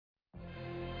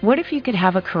What if you could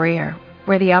have a career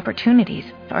where the opportunities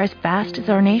are as vast as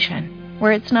our nation,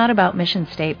 where it's not about mission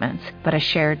statements, but a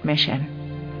shared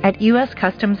mission? At U.S.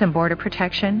 Customs and Border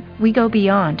Protection, we go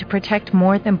beyond to protect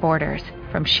more than borders,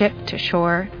 from ship to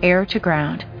shore, air to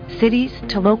ground, cities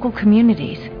to local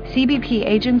communities. CBP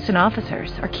agents and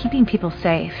officers are keeping people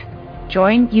safe.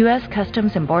 Join U.S.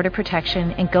 Customs and Border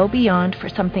Protection and go beyond for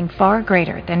something far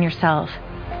greater than yourself.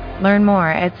 Learn more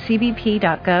at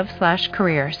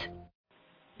cbp.gov/careers.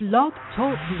 Blog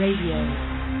Talk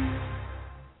Radio.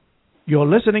 You're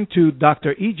listening to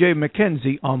Dr. E.J.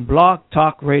 McKenzie on Blog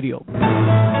Talk Radio.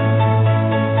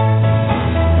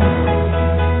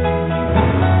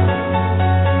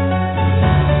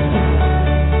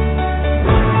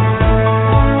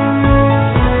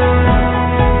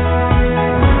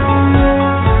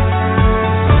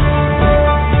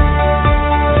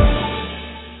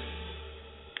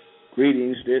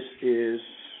 Greetings, this is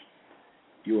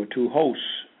your two hosts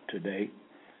today,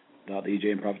 Dr.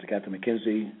 E.J. and Prophet Captain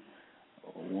McKenzie. I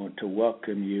want to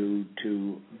welcome you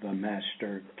to the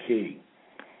Master Key.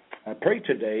 I pray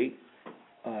today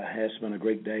has been a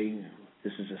great day.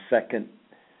 This is the second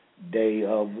day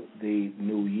of the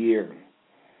new year,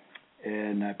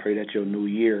 and I pray that your new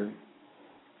year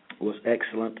was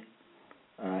excellent.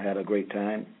 I had a great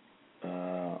time.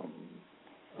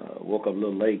 Woke up a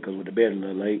little late because we went to bed a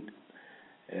little late.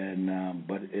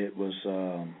 But it was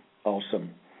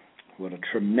awesome. What a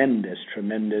tremendous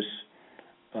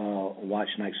watch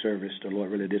night service. The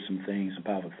Lord really did some things, some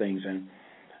powerful things, and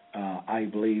I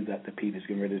believe that the people is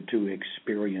getting ready to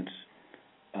experience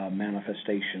a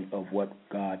manifestation of what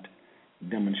God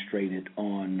demonstrated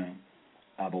on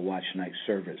our watch night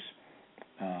service.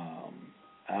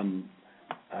 I'm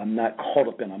not caught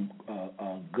up in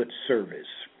a good service,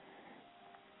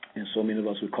 and so many of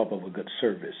us we caught up with a good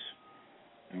service.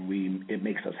 And it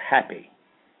makes us happy.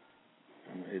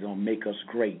 It don't make us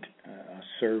great. A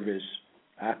service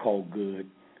I call good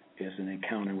is an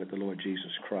encounter with the Lord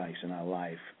Jesus Christ, and our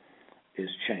life is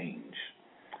changed.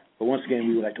 But once again,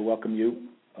 we would like to welcome you,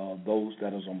 those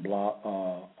that is on blog,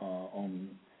 I'm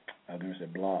going to say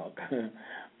blog,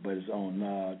 but it's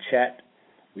on chat.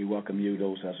 We welcome you.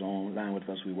 Those that's online with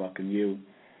us, we welcome you.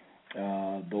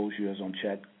 Those who is on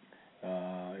chat,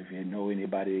 if you know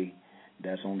anybody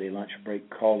that's on their lunch break,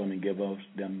 call them and give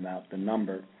them out the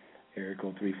number, area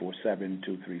code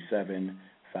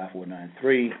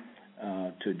 347-237-5493,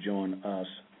 to join us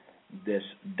this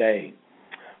day.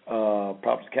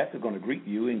 Prophet Kathy is going to greet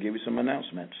you and give you some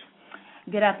announcements.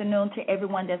 Good afternoon to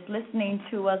everyone that's listening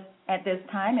to us at this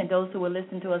time, and those who will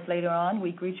listen to us later on.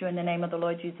 We greet you in the name of the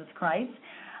Lord Jesus Christ.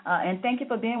 And thank you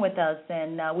for being with us,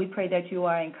 and we pray that you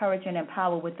are encouraged and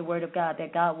empowered with the Word of God,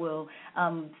 that God will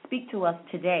speak to us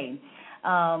today.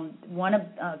 One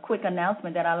quick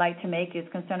announcement that I'd like to make is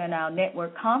concerning our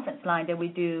network conference line that we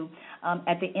do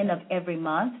at the end of every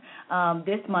month.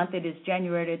 This month it is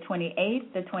January the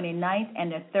 28th, the 29th,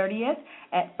 and the 30th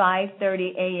at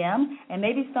 5:30 a.m. And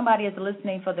maybe somebody is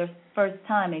listening for the first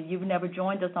time and you've never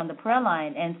joined us on the prayer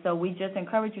line, and so we just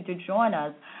encourage you to join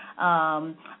us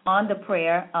on the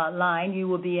prayer line. You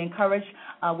will be encouraged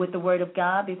with the Word of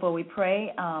God before we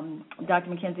pray. Dr.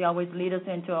 McKenzie always leads us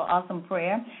into an awesome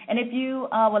prayer. And if you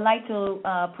would like to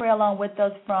pray along with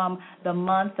us from the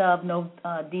month of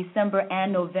December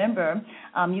and November,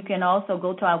 you can also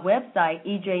go to our website,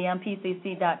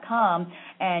 ejmpcc.com,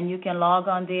 and you can log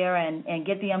on there and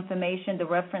get the information, the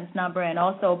reference number, and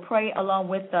also pray along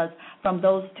with us from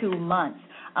those 2 months.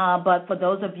 But for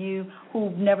those of you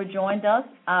who've never joined us,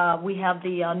 we have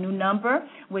the new number,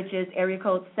 which is area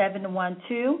code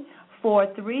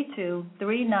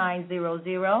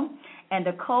 712-432-3900, and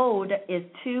the code is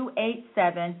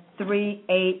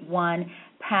 287381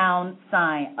 #.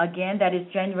 Again, that is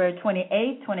January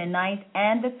 28th, 29th,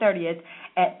 and the 30th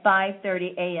at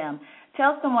 5:30 a.m.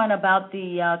 Tell someone about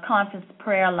the conference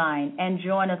prayer line and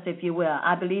join us if you will.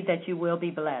 I believe that you will be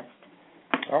blessed.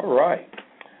 All right.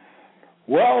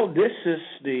 Well, this is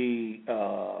the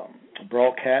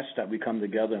broadcast that we come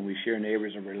together and we share in the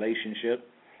areas of relationship.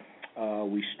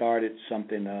 We started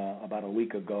something about a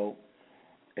week ago,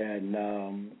 and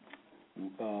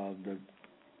the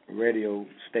radio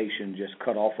station just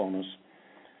cut off on us,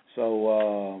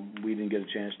 so we didn't get a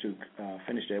chance to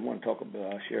finish that. I want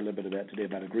to share a little bit of that today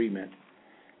about agreement.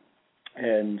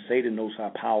 And Satan knows how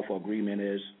powerful agreement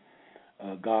is.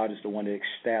 God is the one that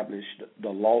established the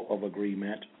law of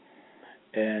agreement.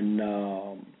 And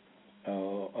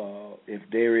if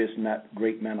there is not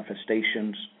great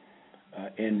manifestations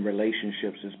in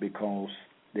relationships, it's because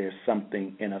there's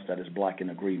something in us that is blocking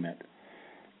agreement.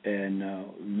 And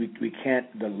we can't,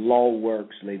 the law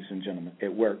works, ladies and gentlemen.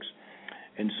 It works.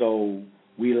 And so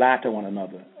We lie to one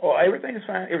another. Oh, everything is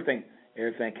fine. Everything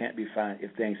can't be fine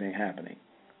if things ain't happening.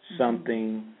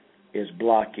 Something is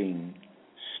blocking,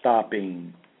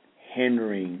 stopping,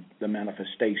 hindering the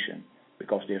manifestation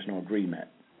because there's no agreement.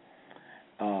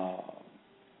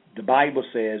 The Bible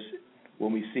says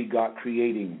when we see God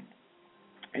creating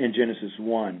in Genesis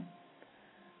 1,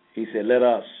 he said, let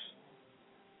us,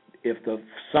 if the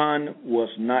Son was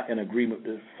not in agreement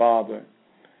with the Father,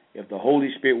 if the Holy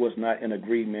Spirit was not in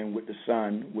agreement with the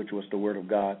Son, which was the Word of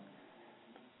God,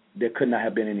 there could not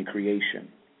have been any creation.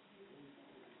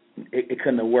 It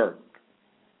couldn't have worked.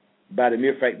 By the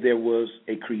mere fact there was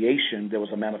a creation, there was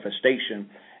a manifestation,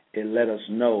 it let us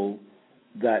know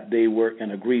that they were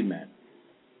in agreement.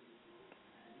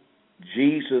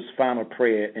 Jesus' final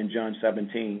prayer in John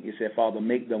 17, he said, Father,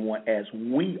 make them one as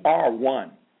we are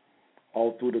one.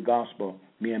 All through the gospel,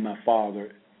 me and my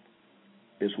Father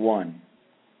is one.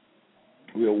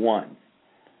 We are one.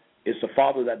 It's the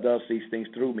Father that does these things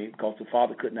through me, because the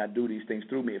Father could not do these things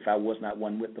through me if I was not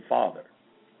one with the Father.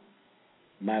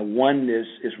 My oneness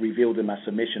is revealed in my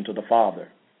submission to the Father.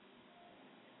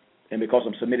 And because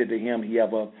I'm submitted to Him, He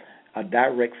have a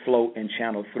direct flow and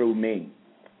channel through me.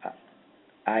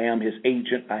 I am His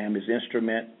agent. I am His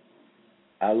instrument.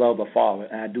 I love the Father,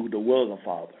 and I do the will of the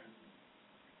Father.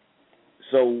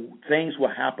 So things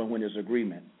will happen when there's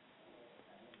agreement.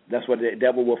 That's why the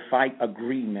devil will fight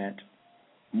agreement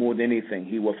more than anything.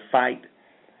 He will fight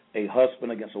a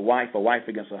husband against a wife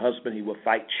against a husband. He will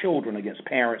fight children against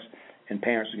parents, and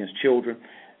parents against children.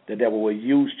 The devil will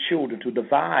use children to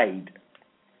divide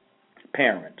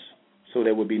parents, so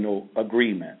there will be no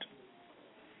agreement.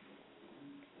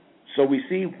 So we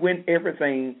see when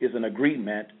everything is an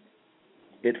agreement,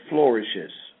 it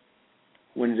flourishes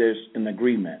when there's an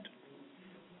agreement.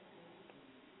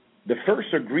 The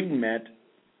first agreement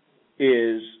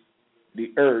is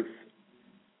the earth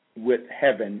with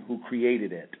heaven, who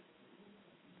created it.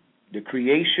 The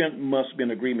creation must be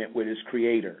in agreement with its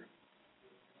creator.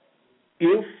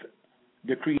 If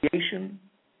the creation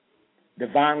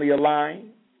divinely aligns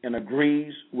and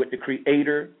agrees with the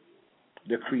creator,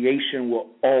 the creation will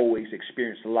always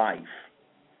experience life.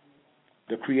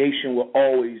 The creation will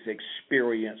always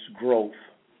experience growth.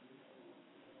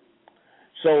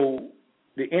 So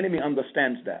the enemy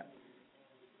understands that.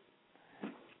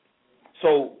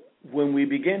 So when we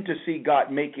begin to see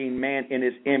God making man in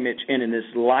His image and in His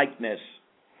likeness,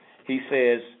 He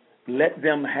says, let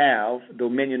them have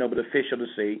dominion over the fish of the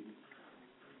sea.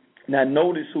 Now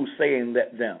notice who's saying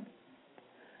let them.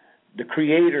 The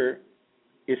Creator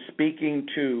is speaking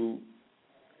to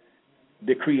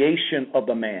the creation of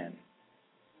the man.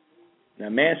 Now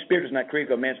man's spirit is not created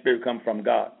because man's spirit comes from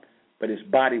God, but his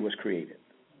body was created.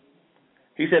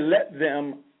 He said, let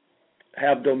them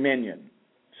have dominion.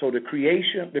 So the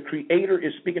Creator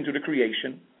is speaking to the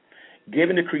creation,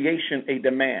 giving the creation a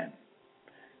demand.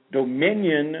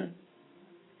 Dominion,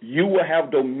 you will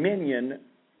have dominion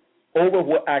over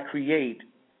what I create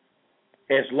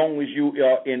as long as you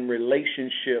are in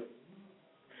relationship,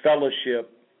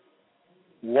 fellowship,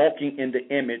 walking in the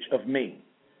image of me,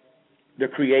 the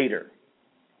Creator.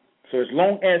 So as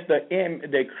long as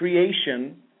the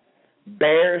creation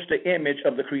bears the image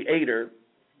of the Creator,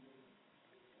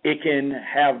 it can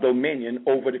have dominion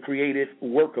over the creative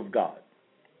work of God.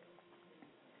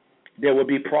 There will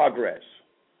be progress.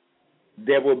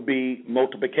 There will be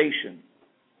multiplication,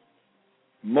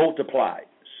 multiply,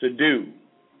 subdue.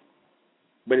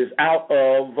 But it's out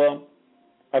of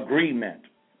agreement.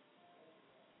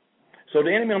 So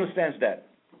the enemy understands that.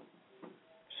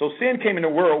 So sin came in the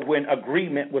world when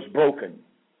agreement was broken.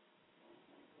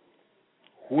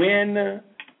 When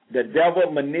the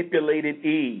devil manipulated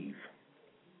Eve.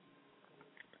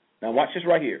 Now watch this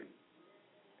right here.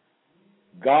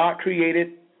 God created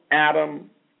Adam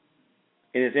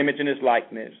in His image and His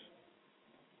likeness.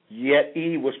 Yet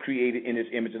Eve was created in His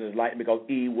image and His likeness because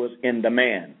Eve was in the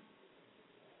man.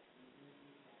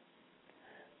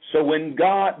 So when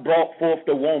God brought forth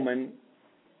the woman,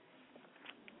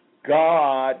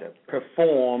 God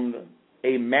performed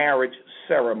a marriage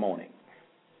ceremony.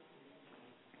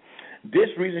 This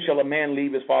reason shall a man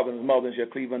leave his father and his mother and shall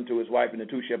cleave unto his wife, and the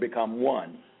two shall become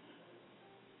one.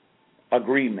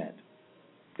 Agreement.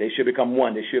 They should become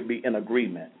one. They should be in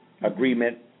agreement.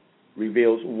 Agreement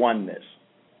reveals oneness.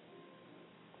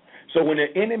 So when the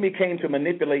enemy came to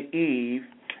manipulate Eve,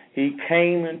 he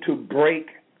came to break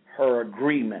her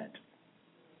agreement,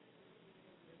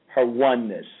 her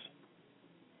oneness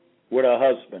with her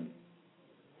husband.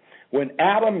 When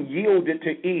Adam yielded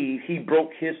to Eve, he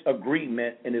broke his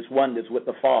agreement and his oneness with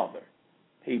the Father.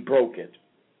 He broke it.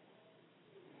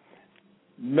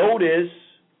 Notice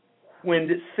when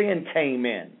did sin came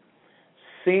in?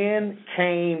 Sin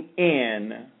came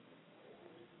in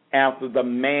after the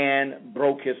man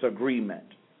broke his agreement.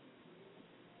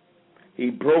 He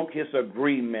broke his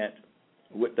agreement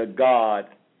with the God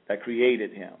that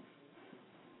created him.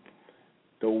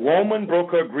 The woman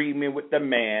broke her agreement with the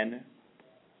man,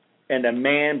 and the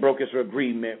man broke his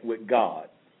agreement with God.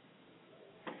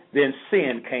 Then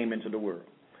sin came into the world.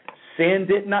 Sin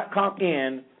did not come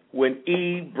in when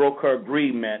Eve broke her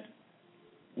agreement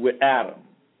with Adam.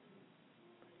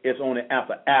 It's only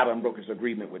after Adam broke his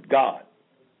agreement with God.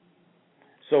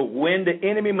 So when the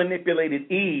enemy manipulated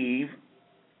Eve,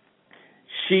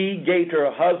 she gave to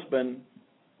her husband,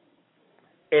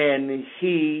 and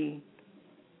he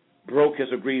broke his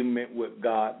agreement with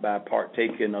God by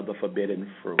partaking of the forbidden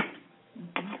fruit.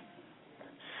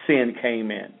 Sin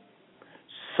came in.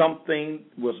 Something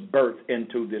was birthed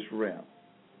into this realm.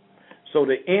 So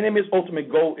the enemy's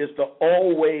ultimate goal is to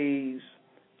always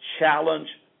challenge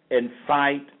and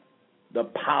fight the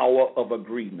power of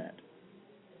agreement.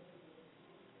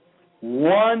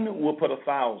 One will put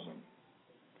 1,000.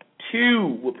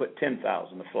 Two will put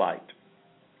 10,000 to flight.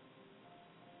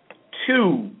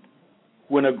 Two,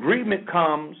 when agreement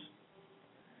comes,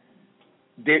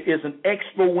 there is an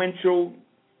exponential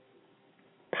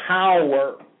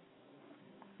power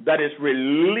that is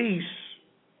released.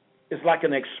 It's like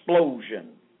an explosion,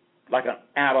 like an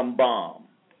atom bomb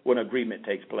when agreement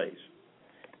takes place.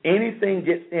 Anything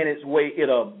gets in its way,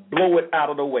 it'll blow it out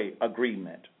of the way,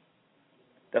 agreement.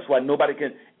 That's why nobody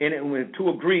can, when to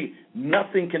agree,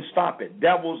 nothing can stop it.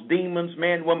 Devils, demons,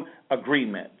 man, woman,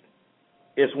 agreement.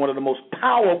 It's one of the most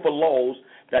powerful laws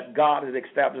that God has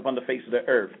established upon the face of the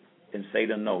earth, and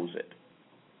Satan knows it.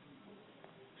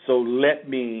 So let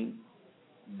me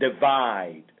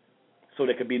divide so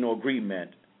there can be no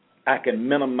agreement. I can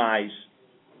minimize,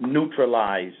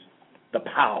 neutralize the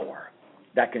power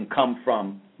that can come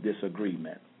from this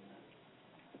agreement.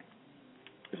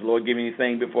 Does the Lord give me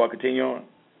anything before I continue on?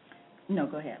 No,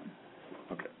 go ahead.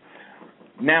 Okay.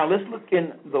 Now let's look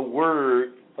in the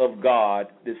Word of God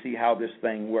to see how this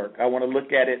thing works. I want to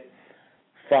look at it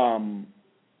from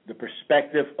the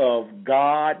perspective of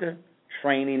God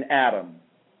training Adam.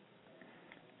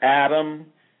 Adam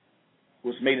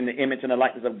was made in the image and the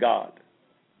likeness of God.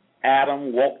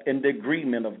 Adam walked in the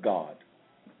agreement of God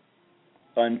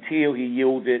until he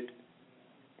yielded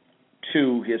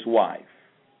to his wife.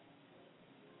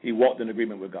 He walked in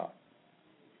agreement with God.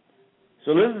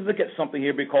 So let's look at something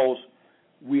here, because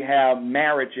we have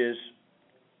marriages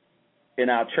in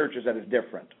our churches that is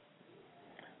different.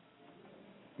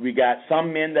 We got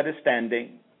some men that is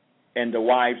standing and the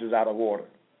wives is out of order.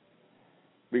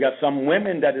 We got some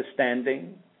women that is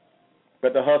standing,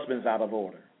 but the husband's out of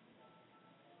order.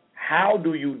 How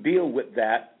do you deal with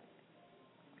that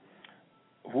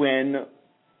when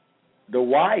the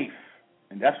wife,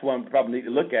 and that's one we probably need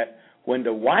to look at, when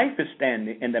the wife is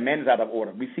standing and the man is out of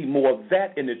order? We see more of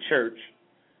that in the church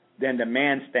than the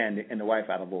man standing and the wife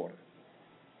out of order.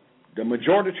 The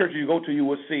majority of the churches you go to, you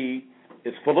will see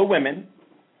is full of women,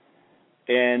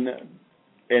 and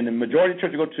the majority of the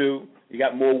church you go to, you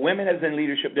got more women as in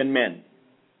leadership than men.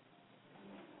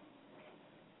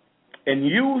 And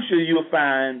usually you'll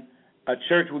find a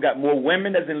church who got more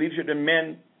women as in leadership than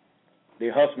men,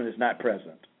 their husband is not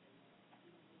present.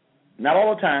 Not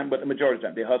all the time, but the majority of the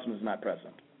time, their husband is not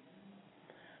present.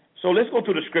 So let's go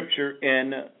to the scripture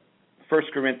in 1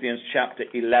 Corinthians chapter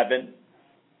 11,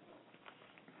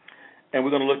 and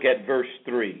we're going to look at verse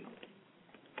 3.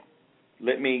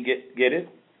 Let me get it.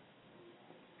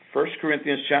 1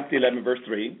 Corinthians chapter 11, verse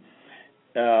 3.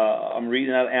 I'm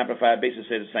reading out of Amplified. Basically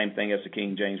says the same thing as the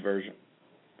King James Version.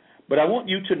 But I want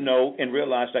you to know and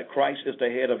realize that Christ is the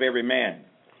head of every man.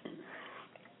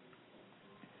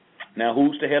 Now,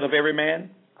 who's the head of every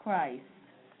man? Christ.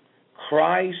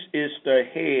 Christ is the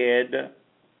head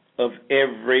of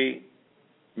every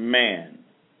man.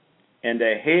 And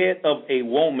the head of a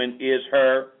woman is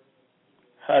her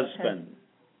husband.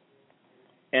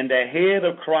 And the head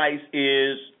of Christ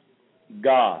is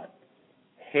God.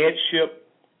 Headship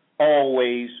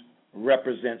always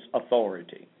represents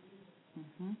authority.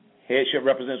 Mm-hmm. Headship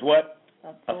represents what?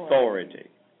 Authority.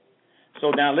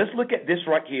 So now let's look at this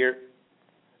right here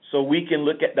so we can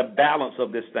look at the balance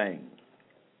of this thing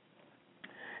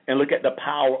and look at the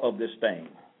power of this thing.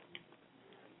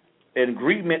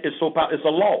 Agreement is so powerful. It's a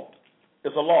law.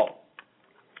 It's a law.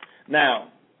 Now,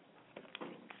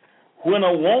 when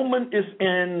a woman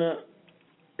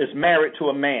is married to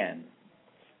a man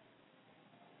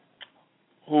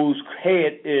whose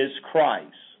head is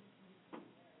Christ,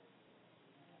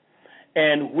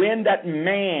 and when that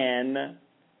man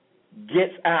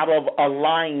gets out of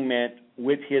alignment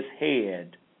with his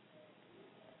head,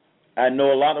 I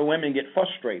know a lot of women get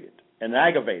frustrated and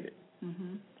aggravated.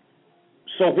 Mm-hmm.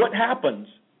 So what happens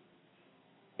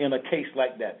in a case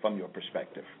like that from your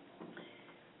perspective?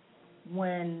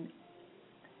 When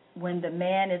the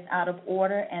man is out of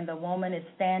order and the woman is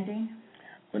standing?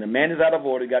 When the man is out of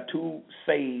order, you got two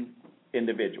saved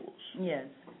individuals. Yes.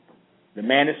 The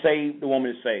man is saved, the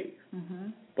woman is saved. Mm-hmm.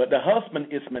 But the husband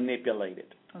is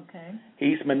manipulated. Okay.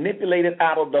 He's manipulated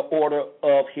out of the order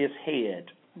of his head.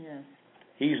 Yes.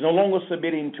 He's no longer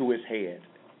submitting to his head.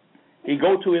 He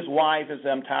go to his wife and say,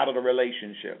 I'm tired of the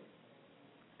relationship.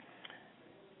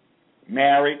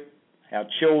 Married, have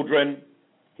children,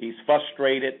 he's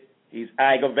frustrated, he's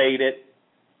aggravated,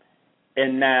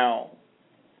 and now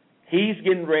he's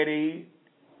getting ready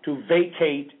to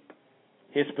vacate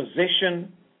his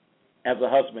position as a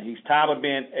husband. He's tired of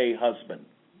being a husband.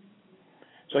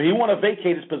 So he want to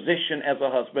vacate his position as a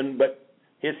husband, but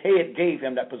his head gave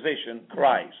him that position,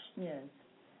 Christ. Yes.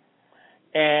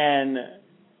 And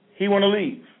he want to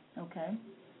leave. Okay.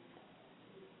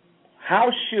 How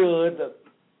should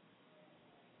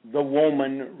the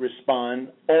woman respond,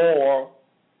 or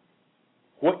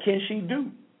what can she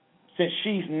do since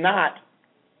she's not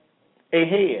a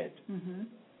head? Mm-hmm.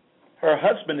 Her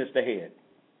husband is the head.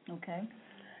 Okay.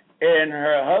 And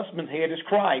her husband's head is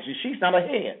Christ, and she's not a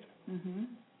head. Mm-hmm.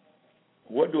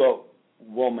 What do a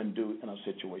woman do in a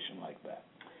situation like that?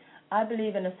 I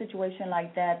believe in a situation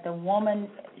like that, the woman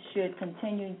should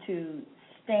continue to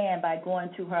stand by going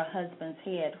to her husband's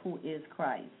head, who is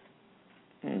Christ.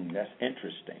 That's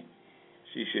interesting.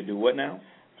 She should do what now?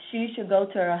 She should go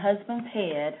to her husband's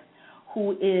head,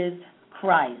 who is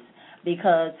Christ,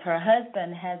 because her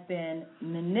husband has been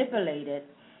manipulated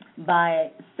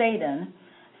by Satan,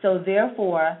 so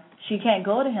therefore she can't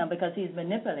go to him because he's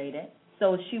manipulated.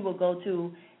 So she will go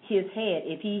to his head.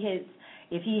 If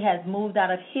he has moved out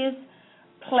of his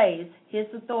place, his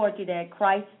authority that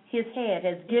Christ, his head,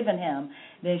 has given him,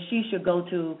 then she should go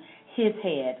to his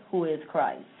head, who is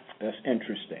Christ. That's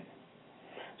interesting.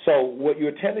 So what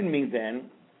you're telling me then,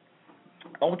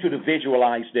 I want you to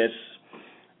visualize this,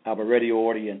 our radio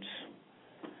audience.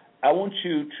 I want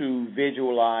you to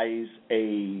visualize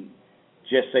a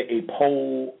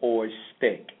pole or a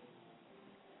stick.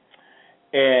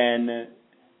 And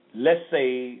let's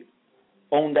say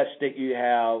on that stick you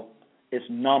have, it's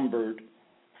numbered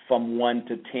from 1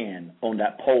 to 10 on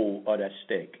that pole or that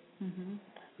stick.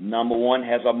 Mm-hmm. Number 1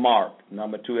 has a mark.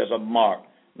 Number 2 has a mark.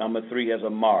 Number 3 has a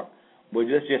mark. Well,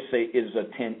 let's just say it's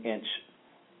a 10-inch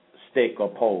stick or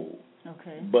pole.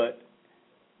 Okay. But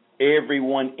every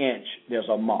 1 inch there's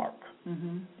a mark.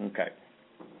 Mm-hmm. Okay.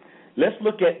 Let's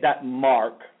look at that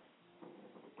mark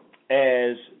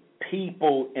as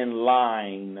people in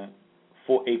line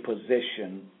for a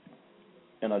position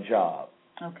in a job.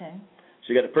 Okay.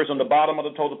 So you got the person on the bottom of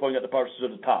the totem pole, you got the person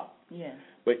to the top. Yes.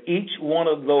 But each one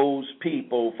of those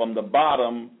people from the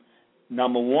bottom,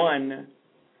 number 1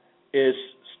 is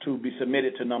to be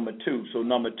submitted to number 2. So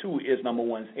number 2 is number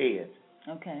 1's head.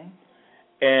 Okay.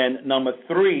 And number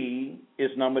 3 is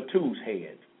number 2's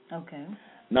head. Okay.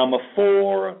 Number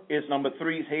 4 is number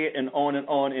 3's head, and on,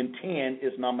 and 10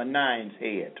 is number 9's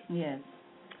head. Yes.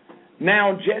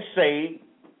 Now, just say,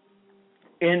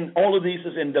 in all of these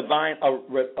is in divine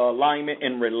alignment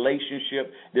in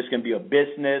relationship. This can be a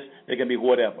business. It can be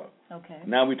whatever. Okay.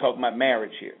 Now we're talking about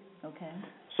marriage here. Okay.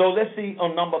 So let's see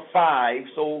on number 5.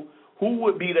 So who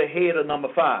would be the head of number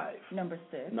 5? Number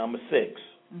 6. Number 6.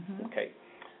 Mm-hmm. Okay.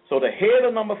 So the head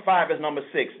of number 5 is number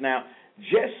 6. Now,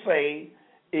 just say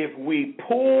if we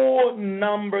pull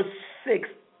number 6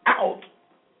 out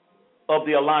of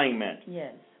the alignment,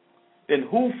 yes, then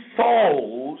who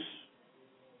falls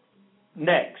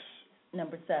next?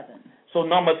 Number 7. So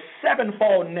number 7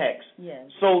 falls next. Yes.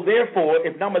 So therefore,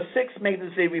 if number 6 makes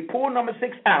it, say we pull number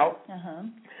 6 out,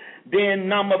 then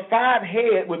number 5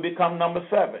 head would become number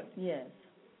 7. Yes.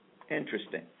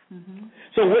 Interesting. Mm-hmm.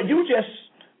 So what you just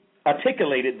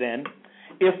articulated then,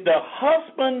 if the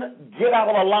husband get out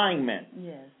of alignment,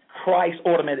 yes, Christ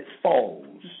automatically falls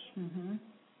mm-hmm.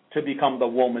 to become the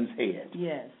woman's head.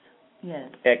 Yes. Yes.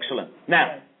 Excellent.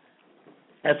 Now, yes.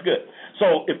 That's good.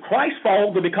 So if Christ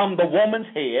falls to become the woman's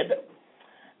head,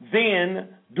 then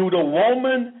do the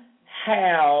woman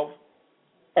have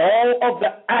all of the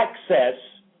access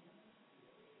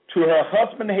to her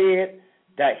husband's head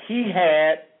that he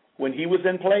had when he was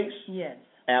in place? Yes.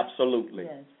 Absolutely.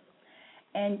 Yes.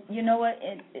 And you know what?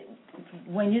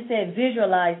 When you said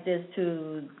visualize this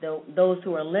to those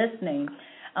who are listening,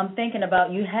 I'm thinking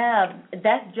about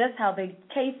that's just how the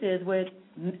case is with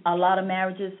a lot of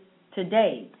marriages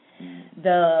today.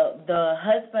 The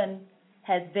husband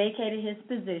has vacated his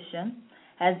position,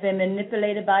 has been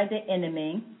manipulated by the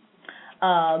enemy.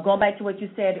 Going back to what you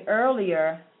said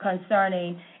earlier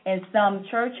concerning in some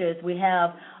churches, we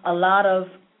have a lot of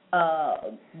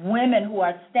women who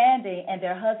are standing and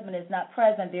their husband is not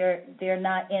present. They're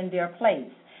not in their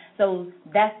place. So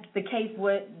that's the case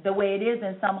with the way it is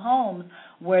in some homes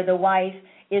where the wife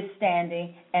is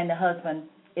standing and the husband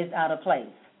is out of place.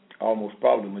 Almost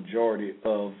probably the majority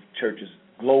of churches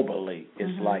globally is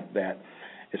like that.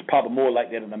 It's probably more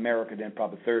like that in America than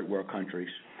probably third world countries,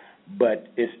 but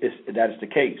that is the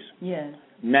case. Yes.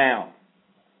 Now,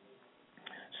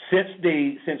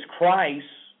 since Christ,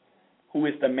 who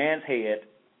is the man's head,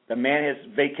 the man has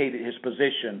vacated his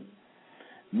position.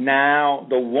 Now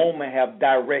the woman have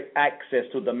direct access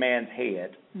to the man's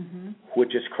head,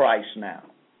 which is Christ now.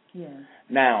 Yes.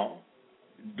 Now,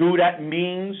 do that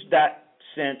means that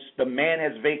since the man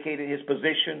has vacated his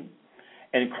position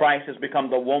and Christ has become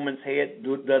the woman's head,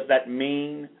 does that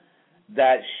mean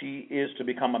that she is to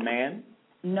become a man?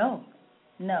 No.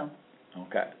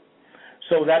 Okay.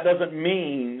 So that doesn't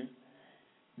mean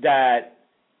that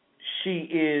she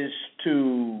is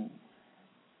to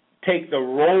take the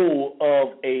role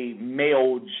of a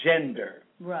male gender.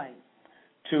 Right.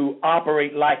 To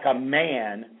operate like a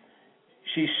man.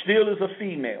 She still is a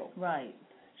female. Right.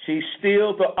 She's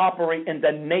still to operate in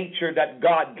the nature that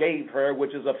God gave her,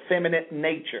 which is a feminine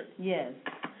nature. Yes.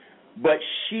 But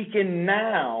she can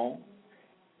now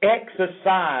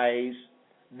exercise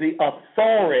the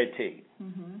authority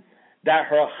that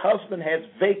her husband has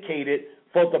vacated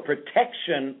for the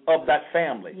protection of that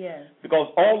family. Yes.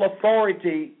 Because all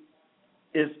authority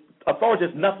is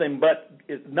nothing but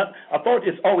authority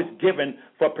is always given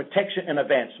for protection and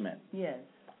advancement. Yes.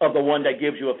 Of the one that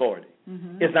gives you authority.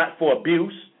 It's not for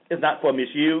abuse. It's not for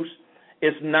misuse.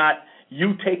 It's not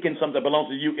you taking something that belongs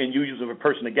to you and you use it for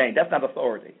personal gain. That's not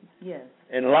authority. Yes.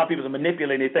 And a lot of people are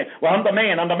manipulating. They think, well, I'm the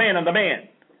man.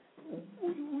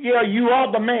 Yeah, you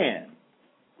are the man.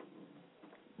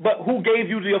 But who gave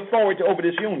you the authority over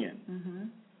this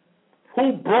union?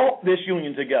 Who brought this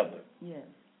union together? Yes.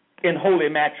 In holy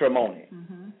matrimony.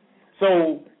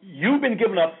 So you've been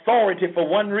given authority for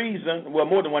one reason, well,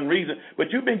 more than one reason,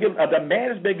 but you've been given, the man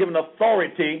has been given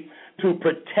authority to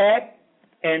protect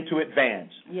and to advance.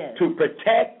 Yes. To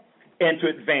protect and to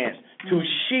advance. To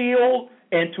shield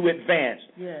and to advance.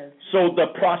 Yes. So the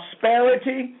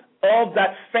prosperity of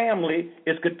that family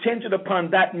is contingent upon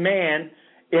that man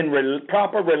in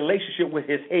proper relationship with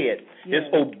his head. Yes.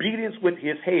 His obedience with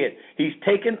his head. He's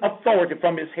taken authority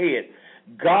from his head.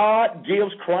 God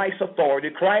gives Christ authority.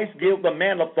 Christ gives the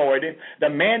man authority. The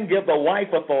man gives the wife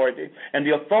authority. And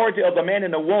the authority of the man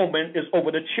and the woman is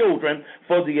over the children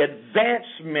for the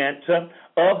advancement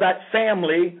of that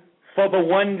family for the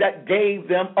one that gave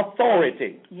them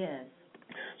authority. Yes.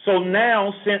 So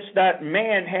now, since that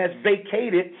man has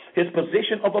vacated his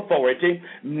position of authority,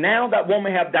 now that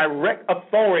woman have direct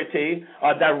authority,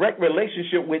 a direct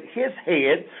relationship with his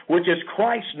head, which is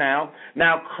Christ now.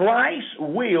 Now Christ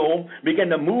will begin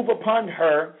to move upon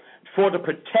her for the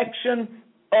protection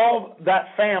of that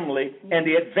family and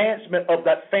the advancement of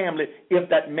that family if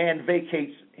that man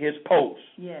vacates his post.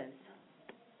 Yes.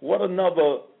 What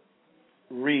another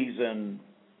reason,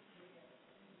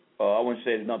 I wouldn't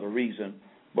say another reason,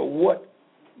 but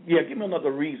give me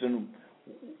another reason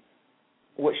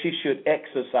what she should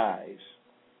exercise.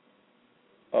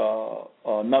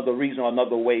 Another reason or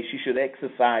another way she should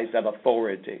exercise that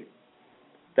authority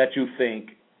that you think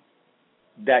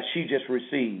that she just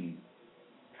received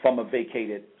from a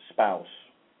vacated spouse.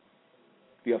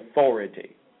 The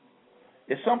authority.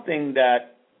 It's something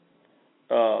that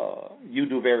you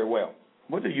do very well.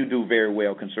 What do you do very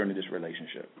well concerning this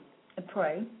relationship? I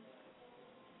pray.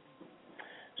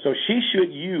 So she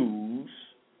should use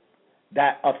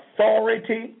that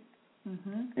authority,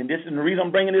 and this is the reason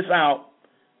I'm bringing this out,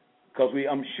 because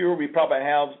I'm sure we probably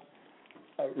have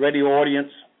a radio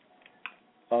audience,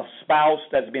 a spouse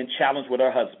that's been challenged with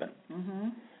her husband.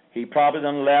 He probably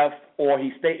done left, or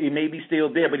he may be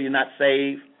still there, but he's not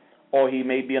saved, or he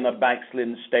may be in a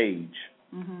backslidden stage.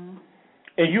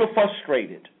 And you're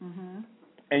frustrated,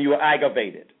 and you're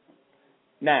aggravated.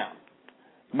 Now,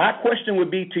 my question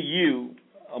would be to you,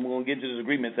 I'm going to get to this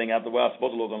agreement thing after a while. I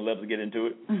suppose the Lord's going to let us get into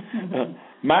it.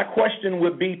 My question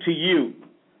would be to you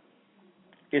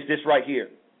is this right here.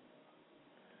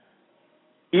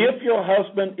 If your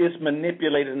husband is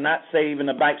manipulated and not saved in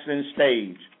the backsliding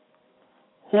stage,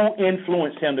 who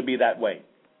influenced him to be that way?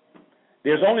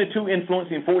 There's only two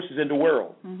influencing forces in the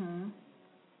world.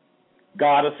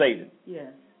 God or Satan.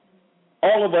 Yes.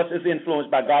 All of us is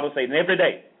influenced by God or Satan every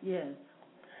day. Yes.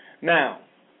 Now,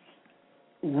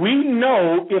 we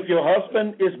know if your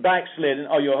husband is backslidden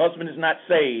or your husband is not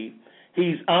saved,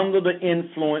 he's under the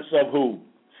influence of who?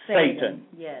 Satan.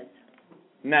 Yes.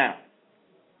 Now,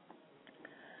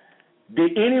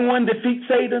 did anyone defeat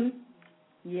Satan?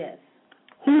 Yes.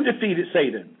 Who defeated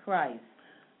Satan? Christ.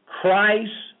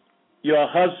 Christ, your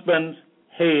husband's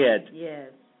head. Yes.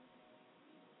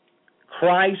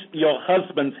 Christ, your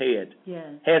husband's head, yes.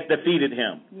 has defeated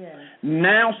him. Yes.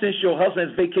 Now, since your husband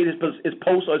has vacated his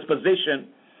post or his position,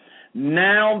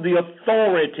 now the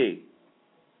authority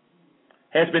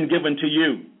has been given to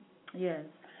you. Yes.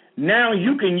 Now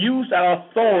you can use that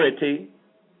authority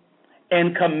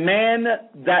and command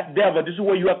that devil. This is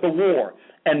where you have to war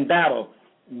and battle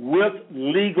with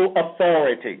legal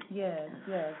authority. Yes,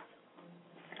 yes.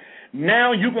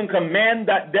 Now you can command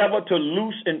that devil to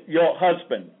loose in your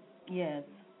husband. Yes.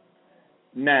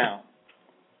 Now,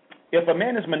 if a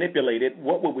man is manipulated,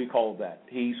 what would we call that?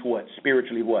 He's what?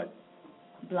 Spiritually what?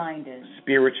 Blinded.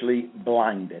 Spiritually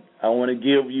blinded. I want to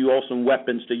give you all some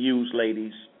weapons to use,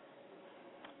 ladies.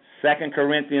 2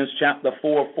 Corinthians chapter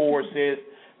 4 says,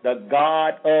 the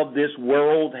God of this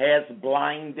world has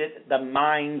blinded the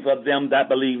minds of them that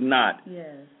believe not.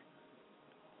 Yes.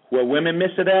 Where women miss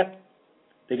it at,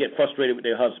 they get frustrated with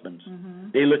their husbands. Mm-hmm.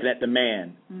 They're looking at the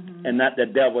man and not the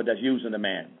devil that's using the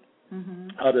man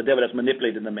or the devil that's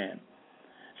manipulating the man.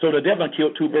 So the devil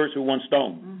killed two birds with one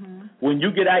stone. When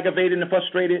you get aggravated and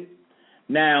frustrated,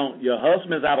 now your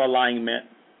husband is out of alignment,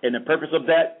 and the purpose of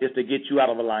that is to get you out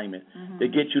of alignment, to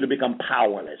get you to become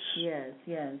powerless. Yes,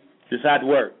 yes. This is how it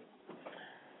works.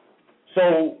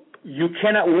 So you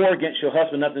cannot war against your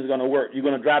husband. Nothing's going to work. You're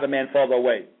going to drive the man further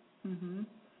away.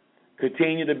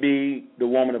 Continue to be the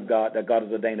woman of God that God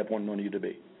has ordained upon you to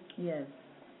be. Yes.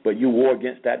 But you war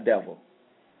against that devil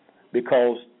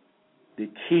because the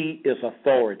key is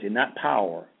authority, not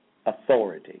power,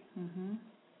 authority.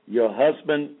 Your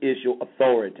husband is your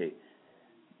authority.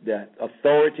 The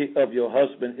authority of your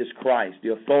husband is Christ.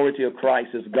 The authority of Christ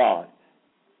is God.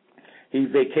 He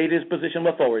vacated his position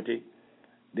of authority.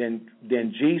 Then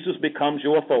Jesus becomes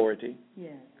your authority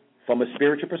from a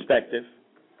spiritual perspective.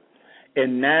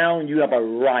 And now you have a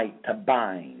right to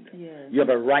bind. You have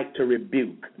a right to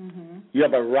rebuke. You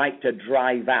have a right to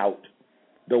drive out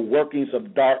the workings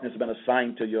of darkness been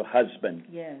assigned to your husband.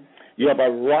 You have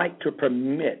a right to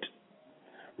permit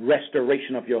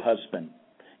restoration of your husband.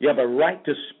 You have a right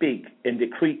to speak and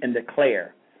decree and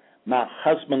declare, my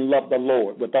husband loved the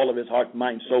Lord with all of his heart,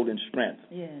 mind, soul, and strength.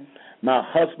 My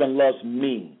husband loves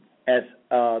me as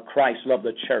Christ loved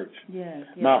the church.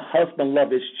 My husband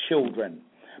loves his children.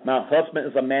 My husband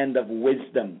is a man of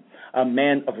wisdom, a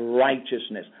man of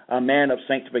righteousness, a man of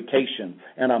sanctification,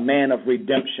 and a man of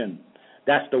redemption.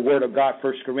 That's the word of God,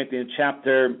 1 Corinthians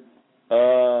chapter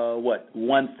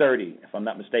 130, if I'm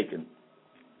not mistaken.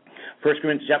 1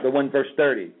 Corinthians chapter 1, verse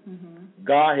 30.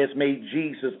 God has made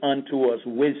Jesus unto us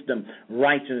wisdom,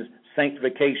 righteousness,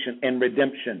 sanctification, and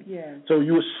redemption. So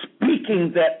you're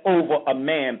speaking that over a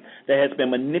man that has been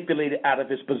manipulated out of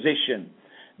his position.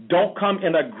 Don't come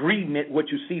in agreement with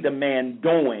what you see the man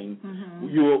doing.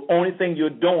 The only thing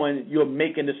you're doing, you're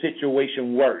making the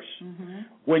situation worse.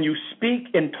 When you speak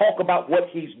and talk about what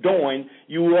he's doing,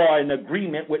 you are in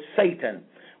agreement with Satan.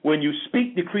 When you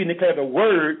speak, decree, and declare the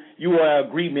word, you are in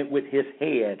agreement with his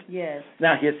head.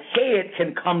 Now, his head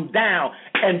can come down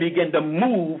and begin to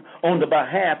move on the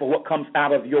behalf of what comes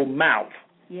out of your mouth.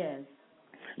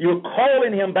 You're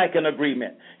calling him back in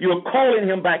agreement. You're calling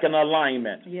him back in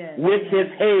alignment with his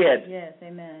head.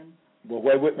 Amen. Well,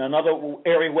 another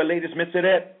area where ladies miss it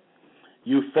at,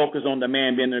 you focus on the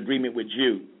man being in agreement with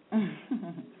you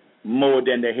more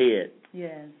than the head.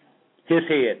 His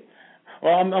head.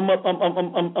 Well, I'm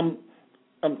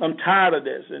tired of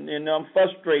this, and I'm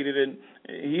frustrated, and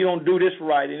he don't do this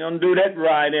right, and he don't do that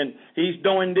right, and he's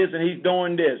doing this and he's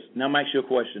doing this. Now, I'm asking you a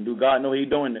question: do God know he's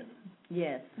doing it?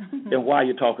 Then why are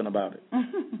you talking about it?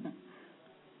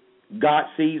 God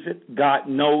sees it. God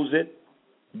knows it.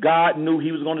 God knew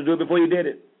he was going to do it before he did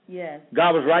it.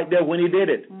 God was right there when he did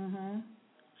it.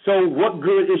 So what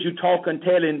good is you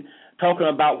talking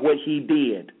about what he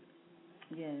did?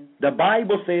 The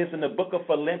Bible says in the book of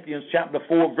Philippians chapter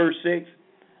 4, verse 6,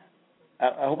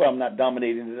 I hope I'm not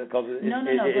dominating it because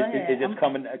it's just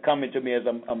coming to me as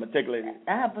I'm articulating.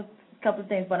 I have a couple of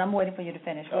things, but I'm waiting for you to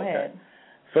finish. Go ahead.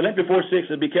 Philippians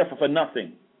 4:6 is be careful for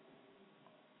nothing,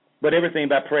 but everything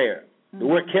by prayer. The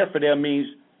word careful there means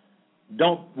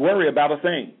don't worry about a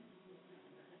thing.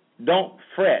 Don't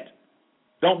fret.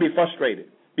 Don't be frustrated.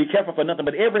 Be careful for nothing,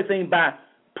 but everything by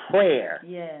prayer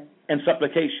and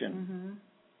supplication.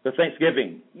 The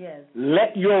thanksgiving.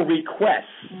 Let your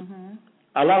requests.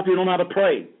 A lot of people don't know how to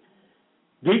pray.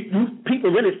 People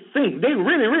really think, they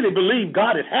really, really believe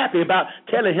God is happy about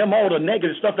telling him all the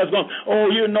negative stuff that's going on.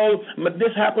 Oh, you know, this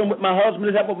happened with my husband,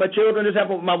 this happened with my children, this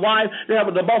happened with my wife, this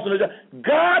happened with the boss.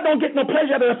 God don't get no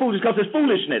pleasure out of that foolishness because it's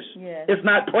foolishness. Yes. It's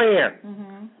not prayer.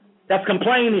 Mm-hmm. That's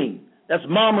complaining. That's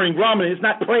murmuring, grumbling. It's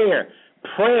not prayer.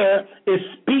 Prayer is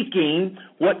speaking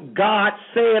what God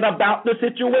said about the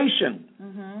situation.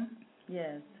 Mm-hmm.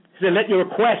 Yes. He said, let your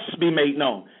requests be made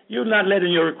known. You're not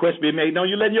letting your requests be made known.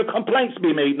 You're letting your complaints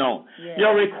be made known. Yes.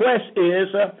 Your request is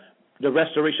the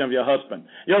restoration of your husband.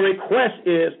 Your request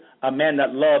is a man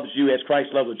that loves you as Christ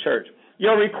loves the church.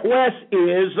 Your request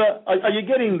is, are you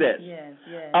getting this? Yes,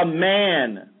 yes. A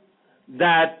man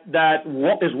that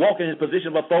is walking in his position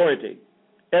of authority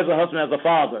as a husband, as a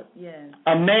father. Yes.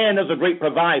 A man that's a great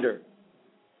provider.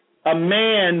 A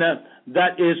man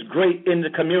that is great in the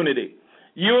community.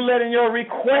 You're letting your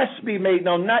requests be made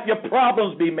known, not your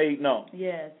problems be made known.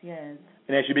 Yes, yes.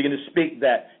 And as you begin to speak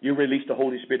that, you release the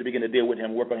Holy Spirit to begin to deal with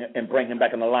him, work on him, and bring him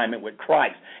back in alignment with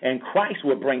Christ. And Christ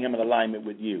will bring him in alignment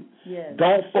with you. Yes.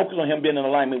 Don't focus on him being in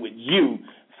alignment with you.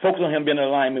 Focus on him being in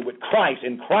alignment with Christ,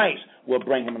 and Christ will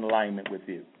bring him in alignment with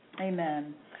you.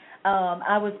 Amen.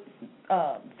 I was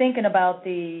thinking about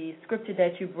the scripture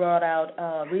that you brought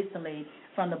out recently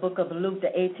from the book of Luke, the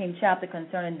 18th chapter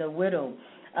concerning the widow.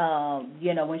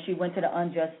 When she went to the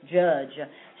unjust judge,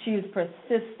 she was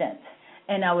persistent.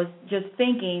 And I was just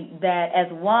thinking that as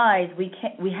wives, we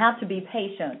have to be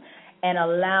patient and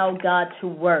allow God to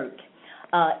work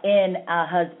in our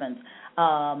husbands.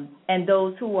 And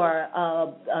those who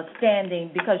are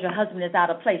standing because your husband is out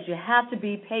of place, you have to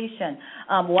be patient,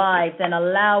 wives, and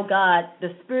allow God,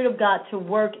 the Spirit of God, to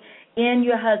work in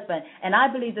your husband. And I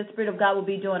believe the Spirit of God will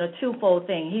be doing a twofold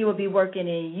thing. He will be working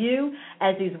in you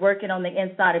as he's working on the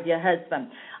inside of your husband.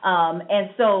 And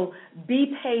so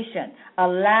be patient.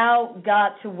 Allow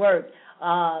God to work.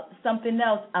 Something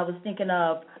else I was thinking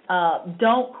of,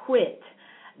 don't quit.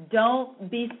 Don't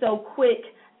be so quick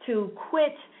to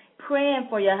quit praying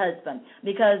for your husband,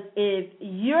 because if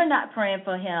you're not praying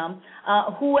for him,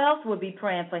 who else will be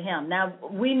praying for him? Now,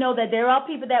 we know that there are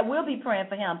people that will be praying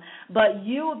for him, but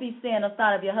you will be seeing a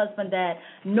side of your husband that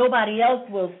nobody else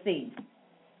will see.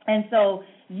 And so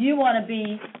you want to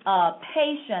be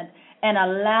patient and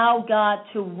allow God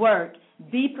to work.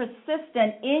 Be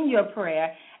persistent in your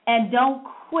prayer, and don't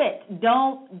quit.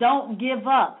 Don't give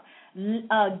up.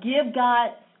 Give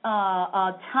God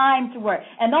time to work,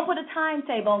 and don't put a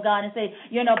timetable on God and say,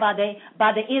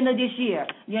 by the end of this year,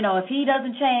 if he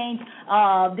doesn't change,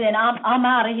 then I'm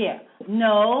out of here.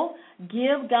 No,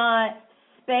 give God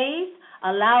space,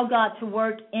 allow God to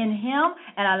work in him,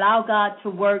 and allow God to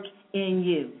work in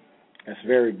you. That's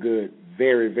very good,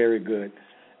 very, very good.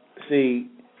 See,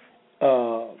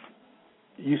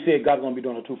 you said God's going to be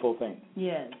doing a twofold thing.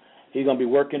 Yes. He's going to be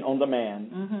working on the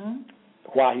man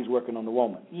while he's working on the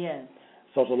woman. Yes.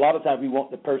 So a lot of times we want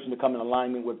the person to come in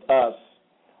alignment with us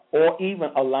or even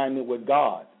alignment with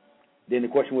God. Then the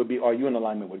question would be, are you in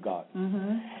alignment with God?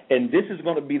 Mm-hmm. And this is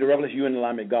going to be the revelation, you're in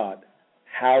alignment with God,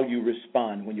 how you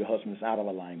respond when your husband is out of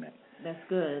alignment. That's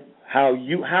good.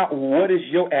 What is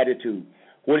your attitude?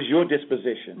 What is your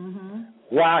disposition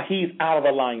while he's out of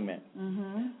alignment?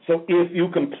 Mm-hmm. So if you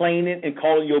complaining and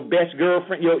calling your best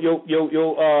girlfriend,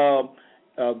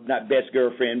 not best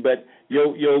girlfriend, but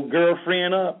your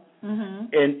girlfriend up,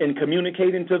 and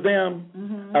communicating to them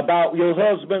about your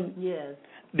husband, yes,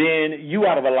 then you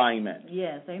out of alignment.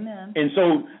 Yes, amen. And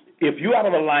so if you out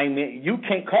of alignment, you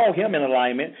can't call him in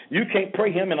alignment. You can't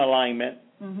pray him in alignment.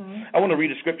 I want to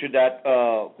read a scripture that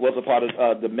was a part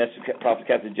of the message Prophet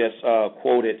Kathy just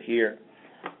quoted here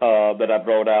that I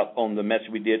brought out on the message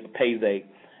we did, Payday.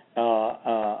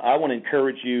 I want to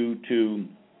encourage you to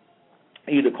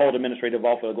either call the administrative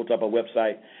office or go to our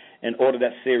website and order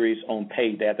that series on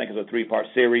Payday. I think it's a 3-part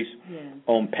series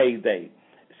on Payday.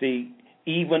 See,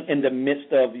 even in the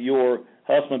midst of your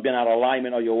husband being out of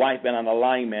alignment or your wife being out of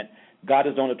alignment, God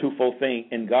is doing a twofold thing,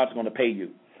 and God's going to pay you.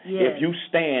 Yes. If you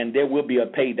stand, there will be a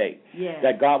payday. Yes.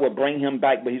 That God will bring him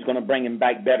back, but he's going to bring him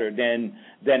back better than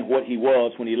what he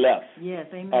was when he left. Yes,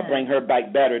 amen. Or bring her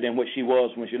back better than what she was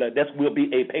when she left. That will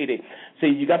be a payday. See,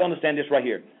 you got to understand this right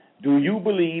here. Do you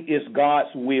believe it's God's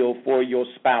will for your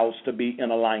spouse to be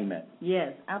in alignment?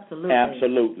 Yes, absolutely.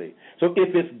 Absolutely. So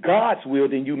if it's God's will,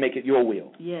 then you make it your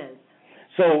will. Yes.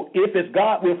 So if it's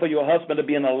God's will for your husband to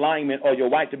be in alignment or your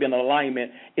wife to be in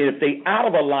alignment, if they out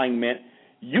of alignment,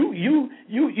 you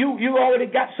already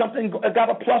got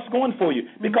a plus going for you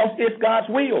because it's God's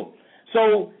will.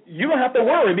 So you don't have to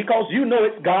worry because you know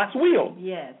it's God's will.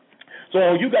 Yes. So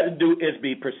all you got to do is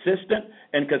be persistent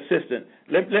and consistent.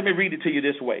 Let me read it to you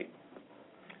this way.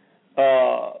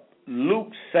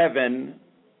 Luke 7,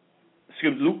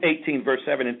 Luke 18, verse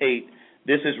 7 and 8.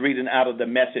 This is reading out of the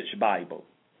Message Bible.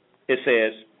 It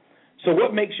says, so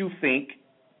what makes you think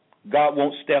God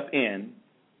won't step in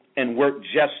and work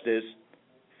justice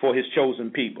for his chosen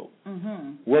people?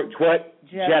 Mm-hmm. Work what?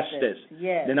 Justice.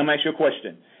 Yes. Then I'm going to ask you a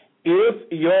question.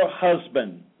 If your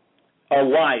husband or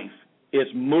wife is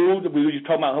moved, we're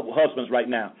talking about husbands right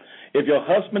now. If your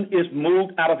husband is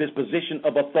moved out of his position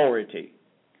of authority,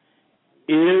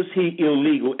 is he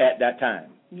illegal at that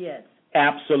time? Yes.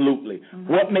 Absolutely.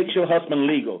 Mm-hmm. What makes your husband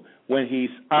legal? When he's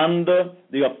under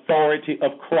the authority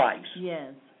of Christ.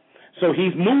 Yes. So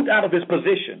he's moved out of his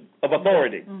position of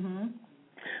authority. Mm-hmm.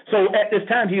 So at this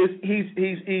time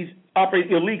he's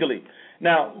operating illegally.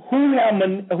 Now, who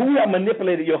have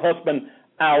manipulated your husband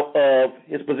out of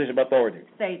his position of authority?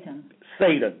 Satan.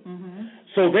 Mm-hmm.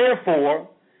 So therefore,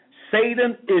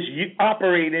 Satan is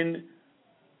operating,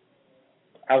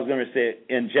 I was going to say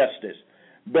injustice,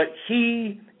 but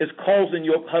he is causing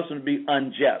your husband to be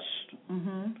unjust.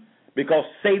 Mm-hmm. Because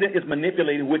Satan is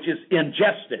manipulating, which is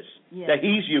injustice that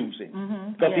he's using,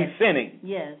 because he's sinning.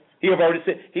 Yes. He have already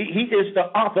said he is the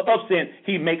author of sin.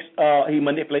 He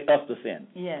manipulates us to sin.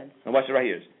 Yes. And watch it right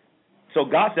here. So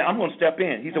God said, I'm going to step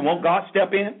in. He said, won't God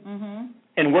step in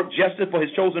and work justice for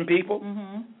his chosen people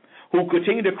who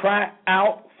continue to cry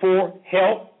out for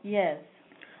help? Yes.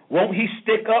 Won't he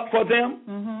stick up for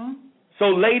them? So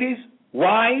ladies,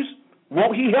 wives,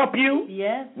 won't he help you?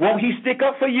 Yes. Won't he stick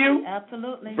up for you?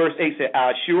 Absolutely. Verse 8 said,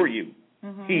 I assure you,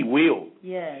 he will.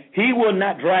 Yes. He will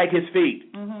not drag his feet.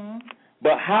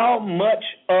 But how much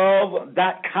of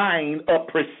that kind of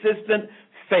persistent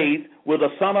faith will the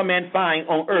Son of Man find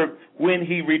on earth when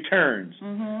he returns?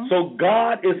 So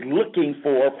God is looking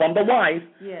for, from the wife,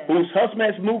 whose husband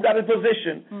has moved out of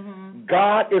position,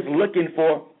 God is looking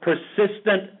for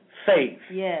persistent faith.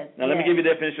 Yes. Now let me give you the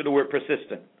definition of the word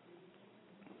persistent.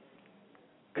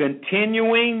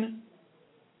 Continuing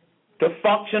to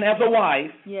function as a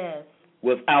wife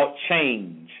without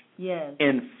change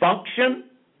in function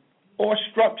or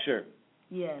structure.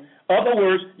 Yes. Other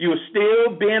words, you're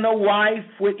still being a wife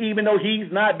even though he's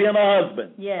not being a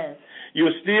husband. Yes.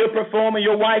 You're still performing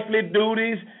your wifely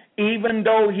duties even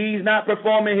though he's not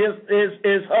performing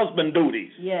his husband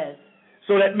duties. Yes.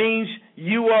 So that means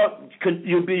you're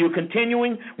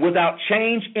continuing without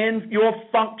change in your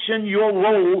function, your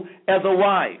role as a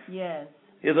wife. Yes.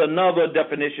 Here's another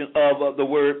definition of the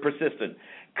word persistent.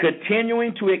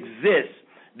 Continuing to exist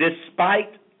despite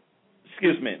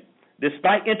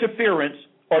interference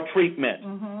or treatment.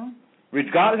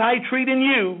 Regardless of how he's treating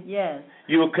you,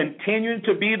 you are continuing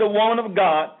to be the woman of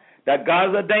God that God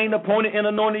has ordained, appointed, and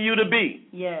anointed you to be.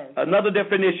 Yes. Another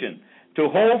definition. To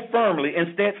hold firmly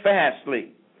and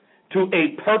steadfastly to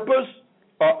a purpose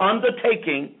or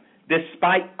undertaking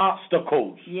despite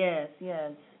obstacles. Yes,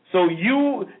 yes. So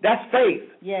that's faith.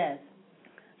 Yes.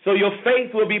 So your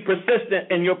faith will be persistent,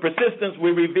 and your persistence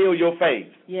will reveal your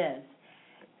faith. Yes.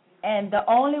 And the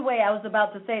only way, I was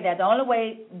about to say that, the only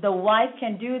way the wife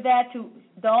can do that,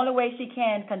 the only way she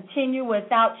can continue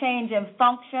without change and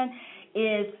function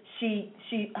is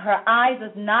her eyes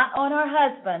is not on her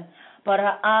husband, but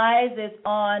her eyes is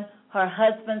on her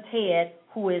husband's head,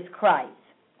 who is Christ.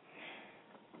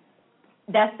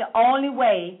 That's the only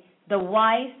way the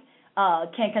wife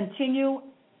can continue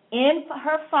in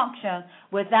her function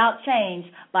without change,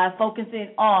 by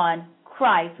focusing on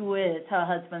Christ, who is her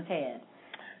husband's head.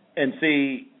 And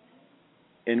see,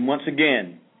 and once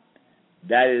again,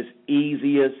 that is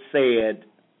easier said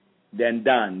than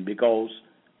done, because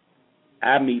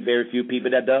I meet very few people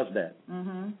that does that.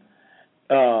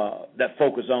 That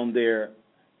focus on their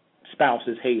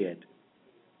spouse's head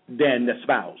than the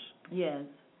spouse. Yes.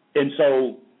 And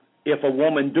so if a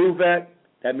woman do that,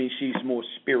 that means she's more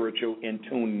spiritual in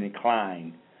tune and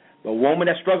inclined. The woman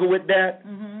that struggle with that,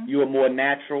 you are more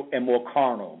natural and more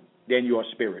carnal than you are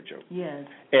spiritual. Yes.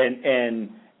 And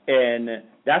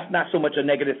that's not so much a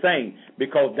negative thing,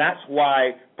 because that's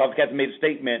why Prophet Captain made a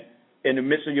statement, in the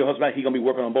midst of your husband, he's going to be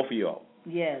working on both of y'all.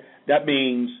 Yes. That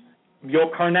means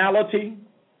your carnality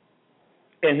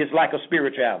and his lack of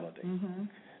spirituality.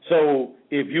 So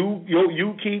if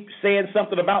you keep saying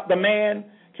something about the man,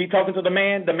 keep talking to the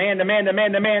man,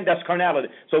 that's carnality.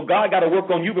 So God got to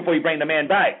work on you before he bring the man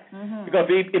back. Because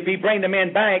if he bring the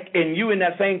man back and you in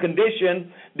that same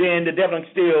condition, then the devil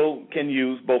still can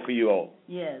use both of you all.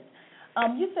 Yes.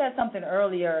 You said something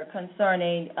earlier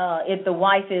concerning if the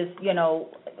wife is,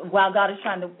 while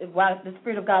the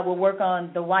Spirit of God will work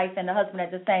on the wife and the husband at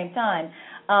the same time.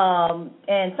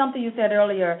 And something you said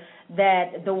earlier,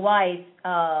 that the wife,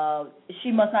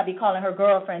 she must not be calling her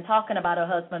girlfriend, talking about her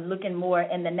husband, looking more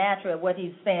in the natural at what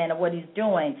he's saying or what he's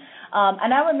doing.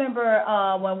 And I remember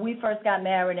when we first got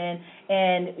married,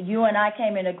 and you and I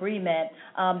came in agreement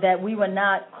that we would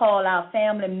not call our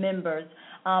family members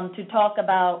to talk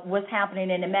about what's happening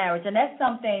in the marriage. And that's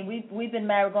something, we've been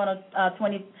married going on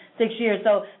 26 years,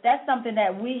 so that's something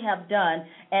that we have done,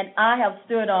 and I have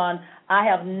stood on. I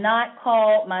have not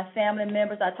called my family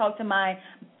members. I talk to my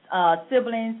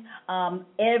siblings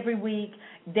every week.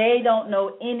 They don't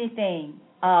know anything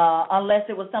unless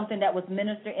it was something that was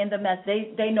ministered in the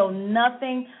message. They know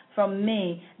nothing from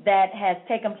me that has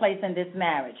taken place in this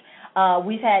marriage.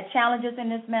 We've had challenges in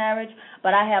this marriage,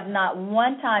 but I have not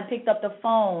one time picked up the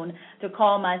phone to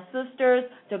call my sisters,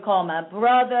 to call my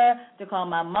brother, to call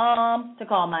my mom, to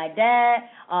call my dad,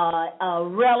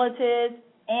 relatives,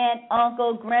 aunt,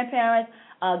 uncle, grandparents,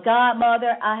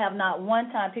 godmother. I have not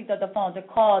one time picked up the phone to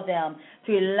call them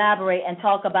to elaborate and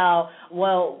talk about,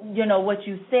 well, you know, what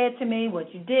you said to me,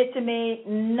 what you did to me.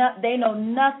 They know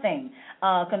nothing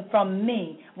from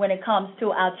me when it comes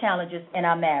to our challenges in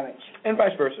our marriage. And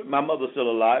vice versa. My mother's still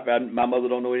alive. My mother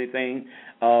don't know anything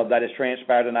that has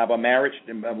transpired in our marriage.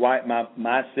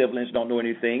 My siblings don't know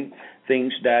anything.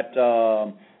 Things that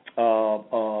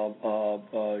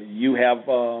you have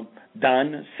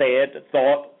done, said,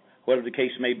 thought, whatever the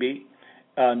case may be.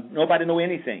 Nobody know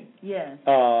anything. Yes.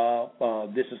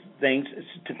 This is things.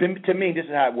 To me, this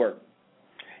is how it works.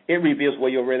 It reveals where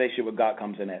your relationship with God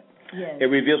comes in at. Yes. It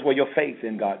reveals where your faith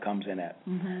in God comes in at.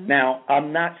 Mm-hmm. Now,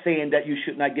 I'm not saying that you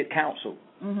should not get counsel.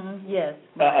 Mm-hmm. Yes.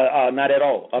 Right. Not at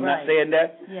all. I'm not saying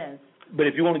that. Yes. But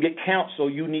if you want to get counsel,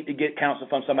 you need to get counsel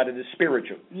from somebody that's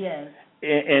spiritual. Yes.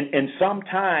 And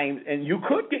sometimes, and you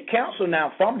could get counsel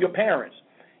now from your parents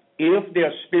if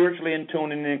they're spiritually in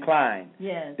tune and inclined.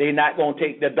 Yes. They're not going to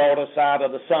take the daughter's side or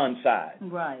the son's side.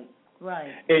 Right. Right.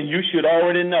 And you should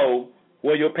already know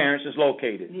where your parents is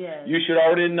located. Yes. You should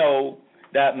already know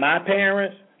that my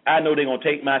parents, I know they're going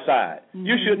to take my side. Mm-hmm.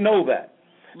 You should know that.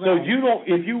 Right. So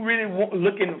if you really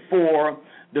looking for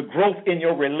the growth in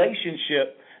your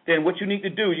relationship, then what you need to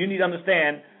do, you need to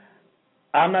understand,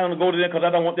 I'm not going to go to them because I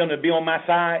don't want them to be on my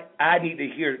side. I need to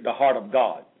hear the heart of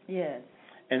God. Yes.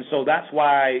 And so that's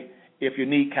why if you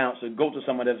need counsel, go to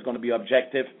someone that's going to be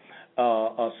objective,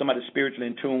 somebody spiritually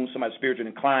in tune, somebody spiritually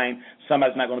inclined,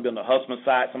 somebody's not going to be on the husband's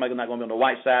side, somebody's not going to be on the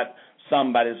wife's side,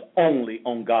 somebody's only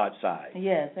on God's side.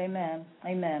 Yes, amen,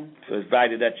 amen. So it's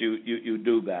vital that you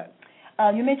do that.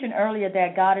 You mentioned earlier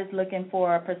that God is looking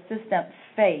for a persistent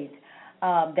faith,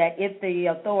 that if the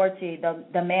authority,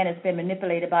 the man has been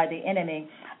manipulated by the enemy,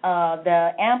 the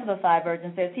Amplified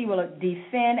Version says he will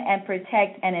defend and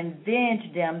protect and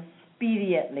avenge them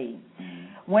speedily.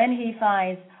 Mm-hmm. When he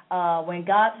finds, when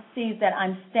God sees that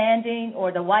I'm standing,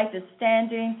 or the wife is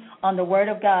standing on the word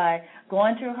of God,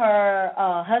 going to her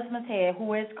husband's head,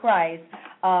 who is Christ,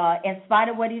 in spite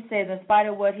of what he says, in spite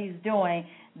of what he's doing,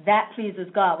 that pleases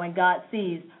God when God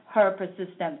sees her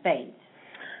persistent faith.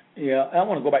 Yeah, I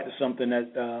want to go back to something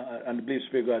that I believe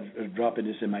Spirit God is dropping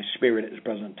this in my spirit at this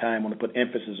present time. I want to put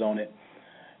emphasis on it.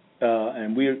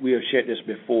 And we have shared this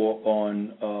before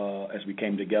on as we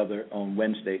came together on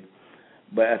Wednesday.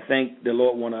 But I think the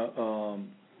Lord want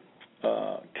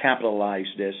to capitalize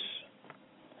this.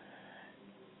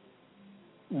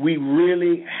 We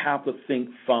really have to think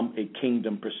from a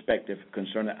kingdom perspective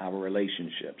concerning our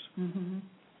relationships. Mm-hmm.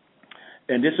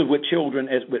 And this is with children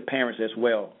as with parents as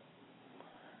well.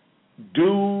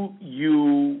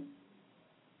 You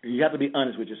have to be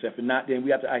honest with yourself. If not, then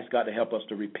we have to ask God to help us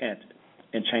to repent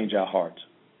and change our hearts.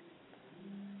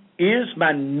 Is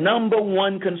my number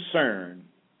one concern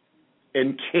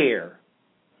and care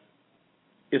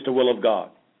is the will of God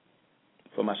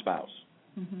for my spouse?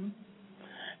 Mm-hmm.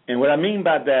 And what I mean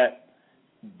by that,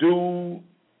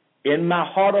 in my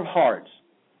heart of hearts,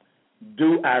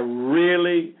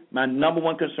 my number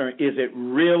one concern, is it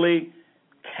really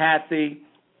Kathy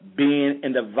being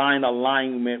in divine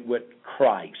alignment with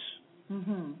Christ?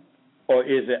 Mm-hmm. Or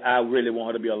is it I really want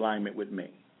her to be in alignment with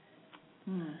me?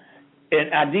 Mm.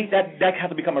 And I need that has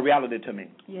to become a reality to me.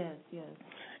 Yes, yes.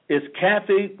 Is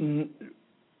Kathy's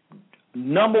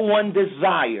number one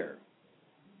desire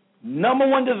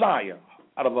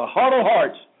out of her heart of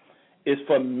hearts is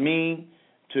for me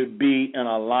to be in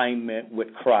alignment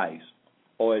with Christ?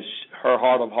 Or is her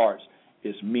heart of hearts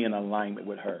is me in alignment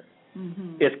with her?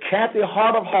 Mm-hmm. Is Kathy's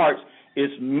heart of hearts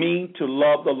is me to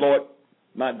love the Lord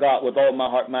my God with all my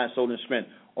heart, mind, soul, and strength,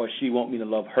 or she want me to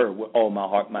love her with all my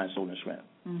heart, mind, soul, and strength?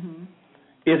 Mm-hmm.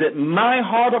 Is it my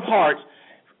heart of hearts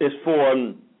is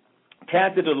for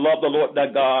Kathy to love the Lord thy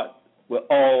God with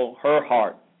all her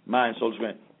heart, mind, soul, and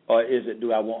strength? Or is it,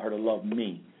 do I want her to love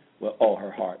me with all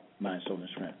her heart, mind, soul, and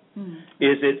strength?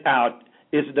 Is it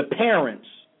the parents?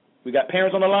 We got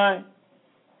parents on the line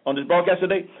on this broadcast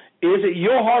today. Is it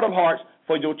your heart of hearts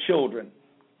for your children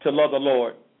to love the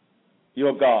Lord,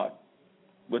 your God,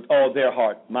 with all their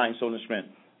heart, mind, soul, and strength?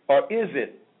 Or is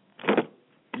it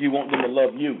you want them to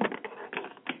love you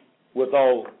with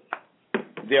all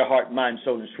their heart, mind,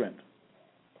 soul, and strength?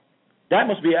 That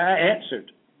must be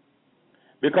answered.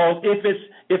 Because if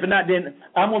it's not, then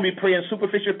I'm going to be praying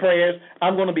superficial prayers.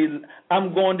 I'm going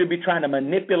to be trying to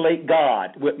manipulate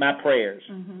God with my prayers.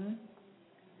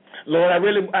 Lord, I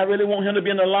really want him to be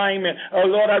in alignment. Oh,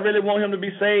 Lord, I really want him to be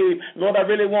saved. Lord, I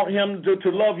really want him to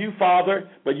love you, Father.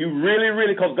 But you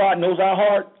really, because God knows our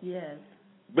heart. Yes.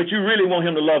 But you really want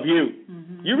him to love you.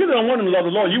 You really don't want him to love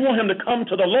the Lord. You want him to come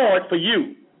to the Lord for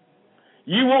you.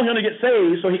 You want him to get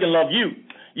saved so he can love you.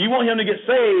 You want him to get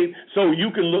saved so you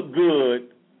can look good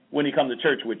when he comes to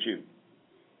church with you.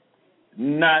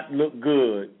 Not look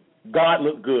good. God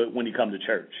look good when he comes to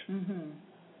church.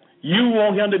 You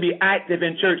want him to be active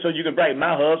in church so you can brag,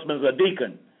 my husband's a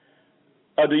deacon.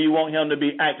 Or do you want him to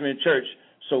be active in church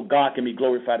so God can be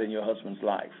glorified in your husband's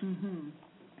life?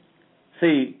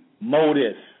 See,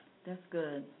 motive. That's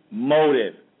good.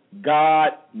 Motive. God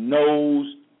knows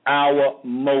our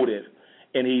motive.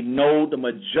 And he knows the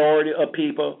majority of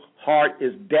people's heart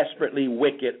is desperately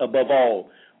wicked above all.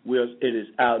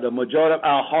 The majority of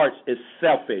our hearts is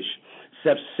selfish,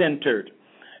 self-centered,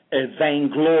 and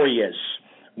vainglorious.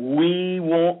 We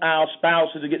want our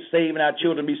spouses to get saved and our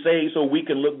children to be saved so we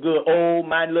can look good. Oh,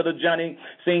 my little Johnny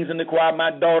sings in the choir.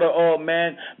 My daughter, oh,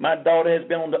 man, my daughter has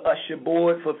been on the usher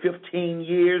board for 15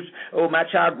 years. Oh, my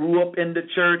child grew up in the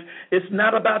church. It's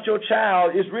not about your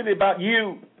child. It's really about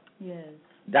you. Yes.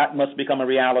 That must become a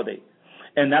reality.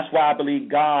 And that's why I believe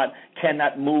God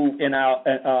cannot move in our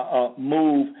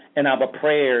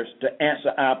prayers to answer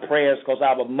our prayers, because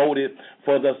our motive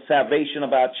for the salvation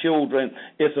of our children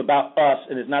is about us,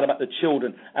 and it's not about the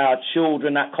children. Our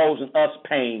children not causing us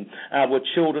pain. Our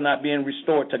children not being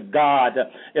restored to God.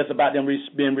 It's about them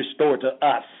being restored to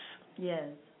us. Yes.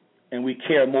 And we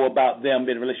care more about them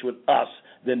being in a relationship with us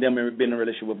than them being in a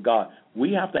relationship with God.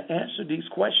 We have to answer these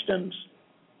questions.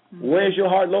 Where's your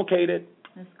heart located?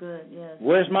 That's good, yes.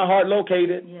 Where's my heart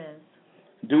located? Yes.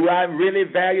 Do I really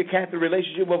value Catherine's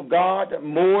relationship with God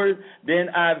more than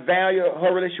I value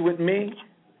her relationship with me?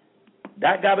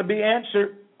 That got to be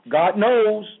answered. God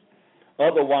knows.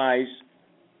 Otherwise,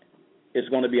 it's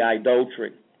going to be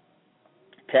idolatry.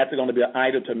 Catherine's going to be an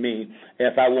idol to me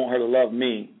if I want her to love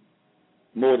me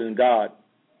more than God.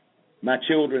 My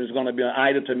children is going to be an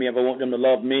idol to me if I want them to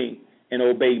love me and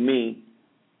obey me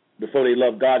before they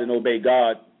love God and obey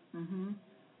God.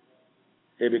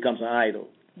 It becomes an idol.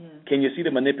 Yes. Can you see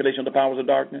the manipulation of the powers of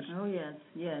darkness? Oh, yes,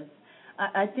 yes.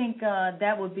 I think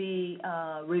that would be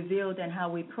revealed in how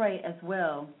we pray as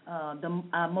well,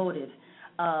 our motive,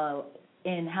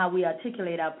 in how we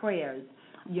articulate our prayers.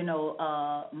 You know,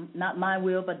 not my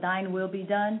will, but thine will be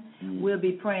done. We'll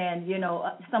be praying, you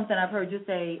know, something I've heard you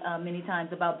say many times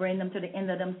about bringing them to the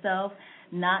end of themselves,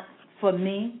 not for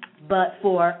me, but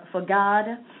for God.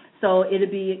 So it'll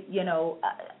be, you know,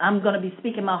 I'm going to be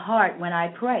speaking my heart when I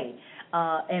pray,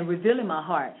 and revealing my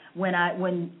heart when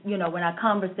I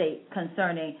conversate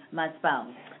concerning my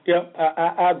spouse. Yeah,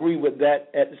 I agree with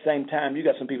that. At the same time, you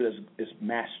got some people that's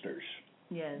masters.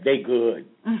 Yes. They good.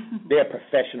 They're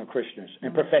professional Christians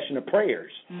and professional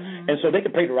prayers, and so they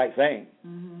can pray the right thing.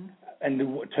 And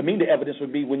to me, the evidence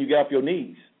would be when you get off your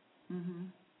knees.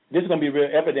 This is going to be real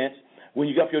evidence. When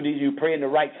you get off your knees, you pray in the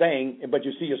right thing, but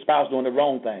you see your spouse doing the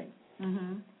wrong thing.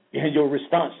 And your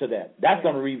response to that, that's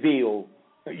going to reveal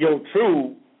your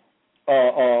true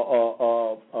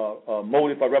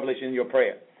motive or revelation in your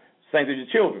prayer. Same to your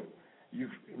children.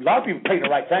 A lot of people pray the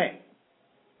right thing,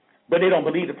 but they don't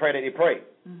believe the prayer that they pray.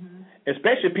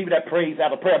 Especially people that prays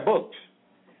out of prayer books,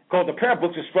 because the prayer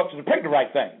books instruct you to pray the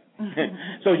right thing.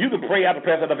 So you can pray out the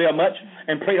prayers that avail much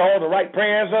and pray all the right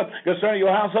prayers concerning your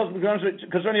house, husband,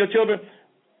 concerning your children.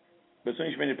 But as soon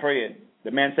as you finish praying, the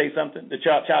man say something, the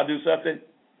child do something.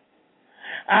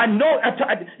 I know,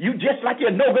 you just like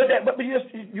you know good that, but you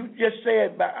just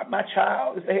said, my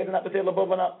child is the head and not the tail,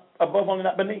 above only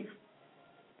not beneath.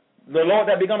 The Lord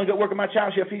that begun a good work in my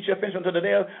child shall finish unto the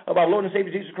day of our Lord and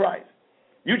Savior Jesus Christ.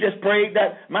 You just prayed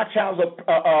that my child's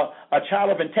a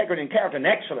child of integrity and character and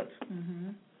excellence.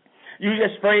 You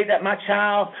just prayed that my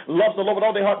child loves the Lord with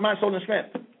all their heart, mind, soul, and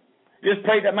strength. You just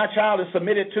prayed that my child is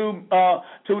submitted to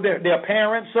their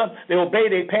parents. They obey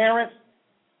their parents.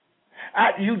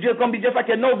 You just going to be just like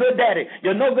your no good daddy,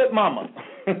 your no good mama.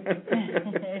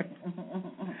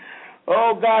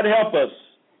 Oh, God, help us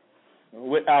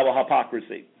with our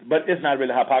hypocrisy. But it's not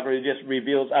really hypocrisy. It just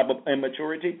reveals our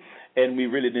immaturity, and we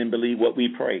really didn't believe what we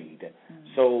prayed.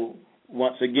 Mm-hmm. So,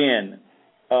 once again,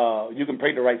 you can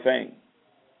pray the right thing,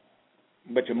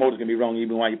 but your motives can be wrong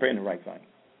even while you're praying the right thing.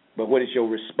 But what is your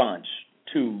response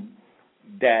to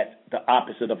that, the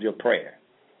opposite of your prayer?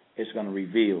 It's going to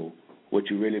reveal what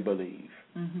you really believe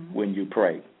when you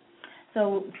pray.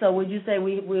 So would you say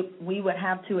we would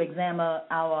have to examine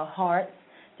our hearts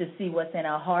to see what's in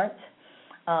our heart?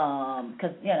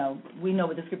 Because, we know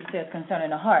what the Scripture says concerning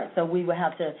the heart. So we would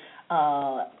have to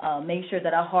make sure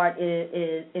that our heart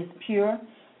is pure.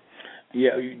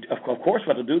 Yeah, of course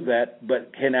we have to do that,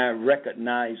 but can I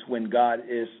recognize when God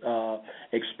is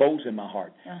exposing my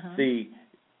heart? See,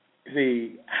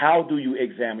 how do you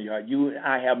examine your heart?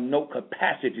 I have no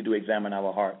capacity to examine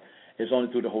our heart. It's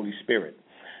only through the Holy Spirit.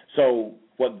 So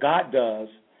what God does,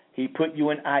 He put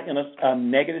you and I in a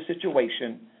negative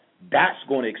situation. That's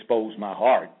going to expose my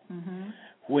heart.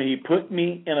 When He put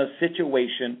me in a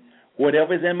situation,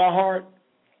 whatever's in my heart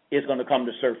is going to come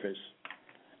to surface.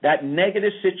 That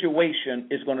negative situation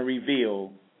is going to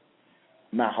reveal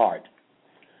my heart.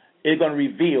 It's going to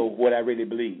reveal what I really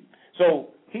believe. So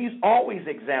He's always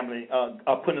examining,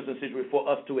 putting us in a situation for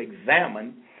us to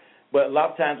examine, but a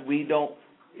lot of times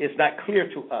it's not clear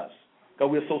to us because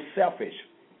we're so selfish.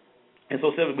 And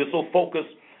so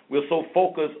we're so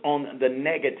focused on the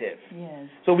negative. Yes.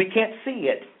 So we can't see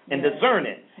it and discern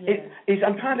it. Yes.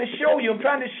 I'm trying to show you.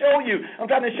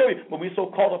 But we're so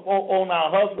caught up on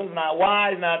our husbands and our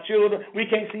wives and our children, we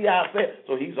can't see ourselves.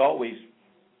 So He's always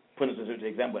putting us in an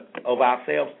example. Of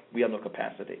ourselves, we have no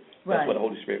capacity. That's where the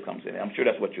Holy Spirit comes in. I'm sure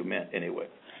that's what you meant anyway.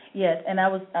 Yes, and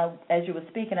as you were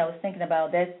speaking, I was thinking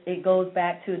about that. It goes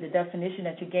back to the definition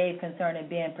that you gave concerning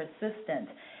being persistent,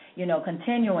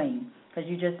 continuing. Because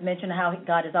you just mentioned how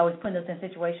God is always putting us in a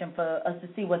situation for us to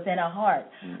see what's in our heart.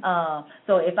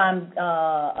 So if I'm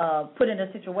put in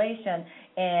a situation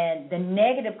and the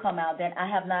negative come out, then I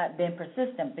have not been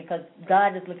persistent because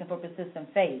God is looking for persistent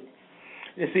faith.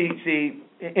 You see,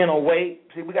 in a way,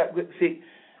 to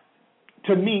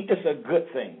me, it's a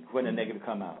good thing when the negative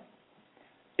come out.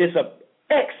 It's an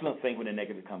excellent thing when the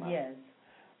negative come out. Yes.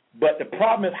 But the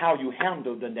problem is how you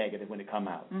handle the negative when it come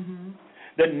out.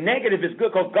 The negative is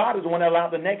good because God is the one that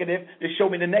allowed the negative to show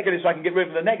me the negative so I can get rid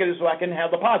of the negative so I can have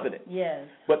the positive. Yes.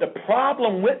 But the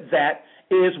problem with that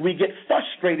is we get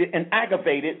frustrated and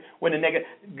aggravated when the negative.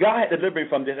 God had delivered me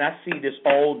from this, and I see this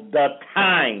all the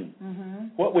time.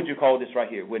 What would you call this right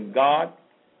here? When God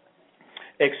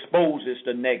exposes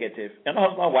the negative, and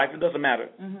husband or wife, it doesn't matter.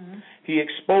 He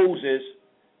exposes.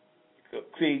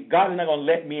 See, God is not going to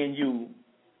let me and you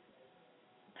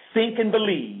think and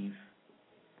believe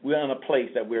we're in a place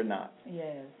that we're not.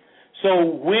 Yes. So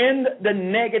when the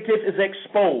negative is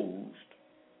exposed,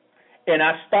 and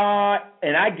I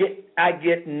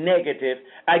get negative,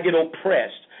 I get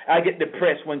oppressed, I get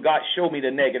depressed when God showed me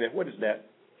the negative. What is that?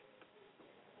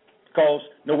 Because,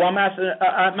 why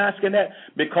I'm asking that?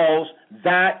 Because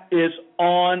that is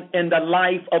on in the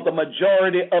life of the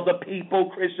majority of the people,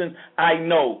 Christians, I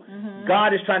know.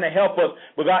 God is trying to help us,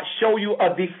 but God show you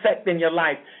a defect in your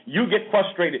life. You get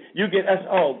frustrated. You get,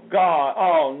 oh, God,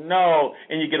 oh, no.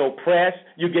 And you get oppressed.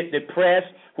 You get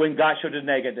depressed when God shows the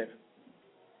negative.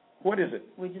 What is it?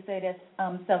 Would you say that's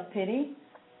self-pity?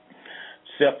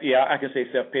 Yeah, I can say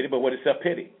self-pity, but what is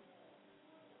self-pity?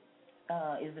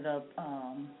 Is it a...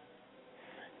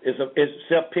 It's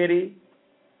self-pity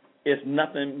is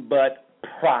nothing but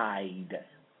pride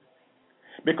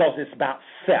because it's about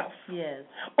self. Yes.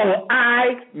 Oh,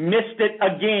 I missed it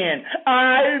again.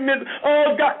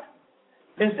 Oh, God.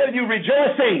 Instead of you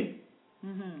rejoicing,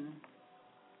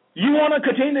 you want to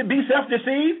continue to be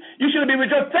self-deceived? You should be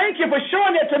rejoicing. Thank you for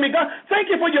showing that to me, God.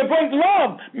 Thank you for your great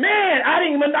love. Man,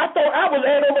 I thought I was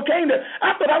overcame that.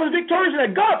 I thought I was victorious in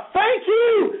that. God, thank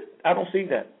you. I don't see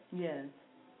that. Yes.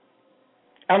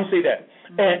 I don't see that.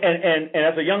 And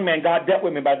as a young man, God dealt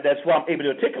with me about that. That's why I'm able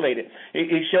to articulate it.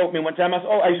 He showed me one time. I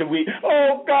said,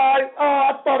 oh, God,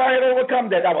 I thought I had overcome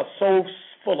that. I was so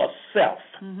full of self.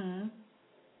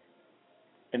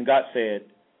 And God said,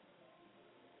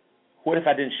 what if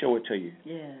I didn't show it to you?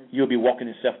 Yes. You'll be walking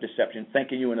in self-deception,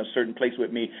 thinking you're in a certain place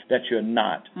with me that you're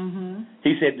not.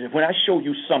 He said, when I show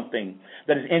you something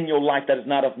that is in your life that is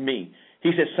not of me,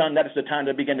 he said, son, that is the time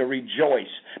to begin to rejoice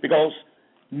because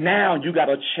now you got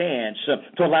a chance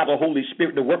to allow the Holy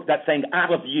Spirit to work that thing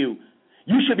out of you.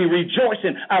 You should be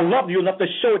rejoicing. I love you enough to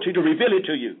show it to you, to reveal it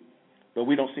to you. But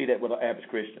we don't see that with an average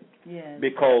Christian. Yes.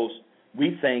 Because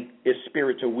we think it's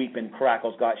spirit to weep and cry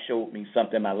because God showed me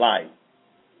something in my life.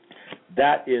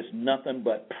 That is nothing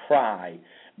but pride.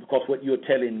 Because what you're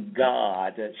telling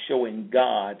God, showing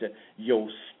God your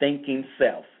stinking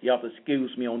self. You have to excuse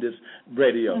me on this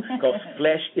radio, because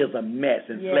flesh is a mess,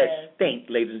 and flesh stinks,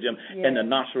 ladies and gentlemen, in the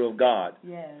nostril of God.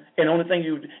 Yes. And the only thing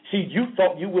you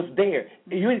thought you was there.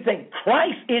 You didn't think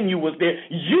Christ in you was there.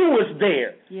 You was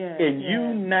there. Yes. And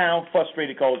you now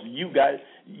frustrated because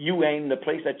you ain't in the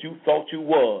place that you thought you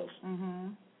was. Mm-hmm.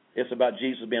 It's about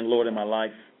Jesus being Lord in my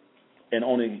life, and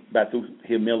only through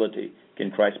humility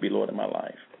can Christ be Lord in my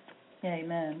life.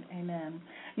 Amen. Amen.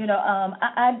 You know,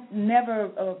 I never,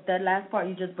 that last part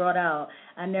you just brought out,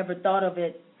 I never thought of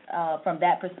it from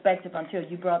that perspective until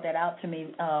you brought that out to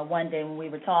me one day when we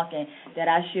were talking, that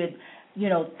I should,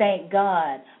 thank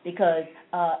God, because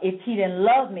if he didn't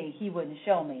love me, he wouldn't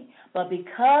show me. But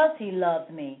because he loves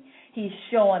me, he's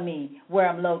showing me where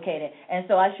I'm located. And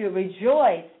so I should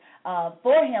rejoice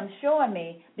for him showing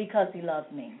me because he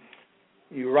loves me.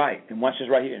 You're right. And watch this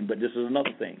right here. But this is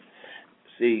another thing.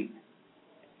 See,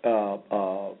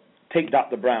 take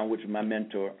Dr. Brown, which is my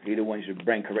mentor. He's the one who should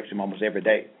bring correction almost every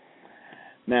day.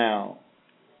 Now,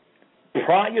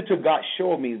 prior to God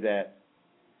showing me that,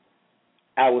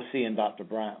 I was seeing Dr.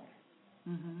 Brown.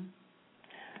 Mm-hmm.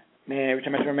 Man, every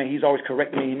time I turn, man, he's always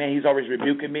correcting me. Man, he's always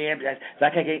rebuking me.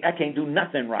 I can't do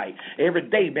nothing right. Every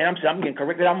day, man, I'm getting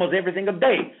corrected almost every single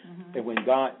day. Mm-hmm. And when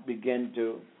God began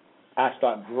to, I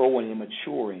start growing and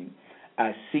maturing,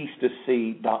 I ceased to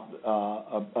see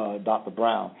Dr.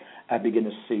 Brown. I began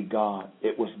to see God.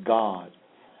 It was God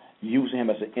using him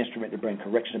as an instrument to bring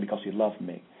correction because he loved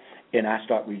me. And I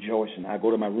start rejoicing. I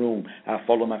go to my room, I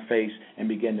fall on my face and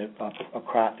begin to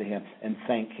cry to him and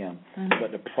thank him. Mm-hmm.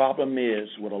 But the problem is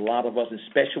with a lot of us,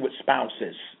 especially with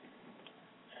spouses,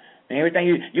 and everything,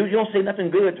 you don't say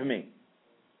nothing good to me.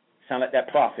 Sound like that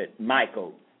prophet,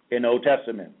 Michael, in the Old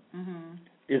Testament. Mm-hmm.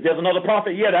 Is there another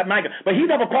prophet? Yeah, that Michael. But he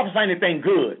never prophesied anything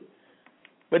good.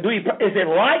 But is it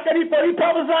right that he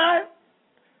prophesied?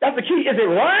 That's the key. Is it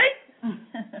right?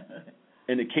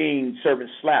 And the king's servant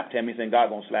slapped him. He said, God's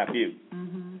going to slap you.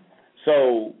 Mm-hmm.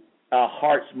 So our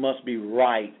hearts must be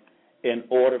right in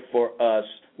order for us.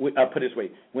 I'll put it this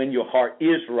way. When your heart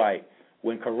is right,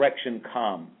 when correction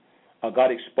comes,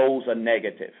 God expose a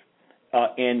negative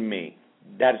in me,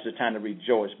 that is the time to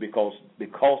rejoice because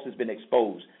it's been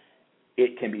exposed,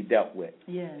 it can be dealt with.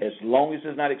 Yes. As long as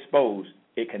it's not exposed,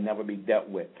 it can never be dealt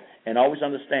with. And always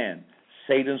understand,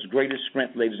 Satan's greatest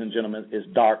strength, ladies and gentlemen, is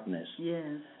darkness. Yes.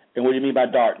 And what do you mean by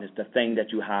darkness? The thing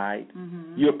that you hide.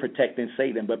 Mm-hmm. You're protecting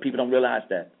Satan, but people don't realize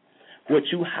that. What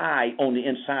you hide on the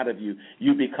inside of you,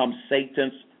 you become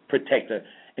Satan's protector.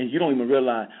 And you don't even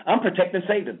realize, I'm protecting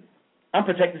Satan. I'm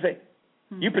protecting Satan.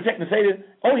 Mm-hmm. You protecting Satan?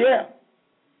 Oh, yeah.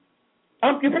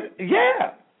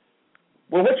 Yeah.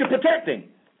 Well, what you protecting?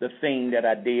 The thing that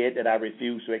I did that I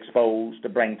refused to expose, to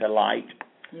bring to light.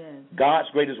 Yes. God's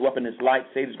greatest weapon is light.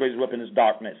 Satan's greatest weapon is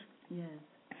darkness. Yes.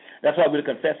 That's why we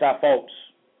confess our faults.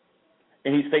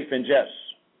 And he's faithful and just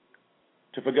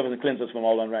to forgive us and cleanse us from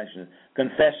all unrighteousness.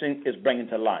 Confessing is bringing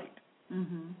to light.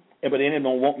 Mm-hmm. But the enemy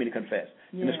don't want me to confess.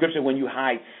 Yes. In the scripture, when you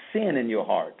hide sin in your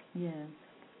heart, yes,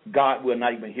 God will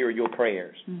not even hear your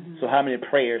prayers. Mm-hmm. So how many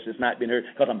prayers has not been heard?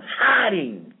 Because I'm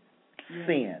hiding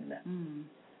sin. Mm-hmm.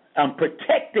 I'm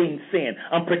protecting sin.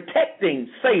 I'm protecting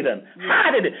Satan. Yes.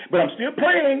 Hiding it. But I'm still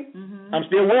praying. Mm-hmm. I'm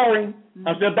still warring. Mm-hmm.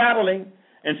 I'm still battling.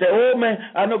 And say, oh, man,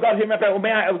 I know God hear my prayer. Oh,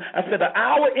 man, I spent an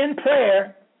hour in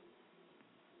prayer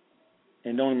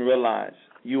and don't even realize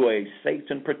you are a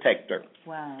Satan protector.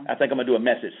 Wow. I think I'm going to do a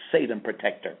message, Satan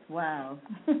protector. Wow.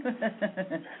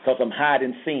 Because I'm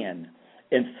hiding sin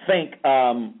and think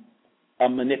I'm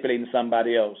manipulating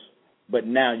somebody else. But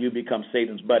now you become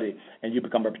Satan's buddy and you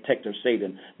become a protector of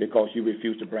Satan because you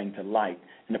refuse to bring to light.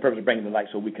 And the purpose of bringing to light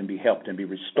so we can be helped and be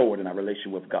restored in our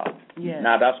relationship with God. Yes.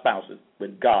 Not our spouses,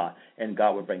 with God. And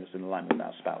God will bring us in alignment with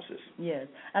our spouses. Yes.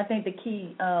 I think the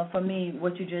key for me,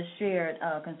 what you just shared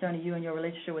concerning you and your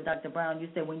relationship with Dr. Brown, you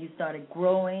said when you started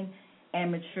growing and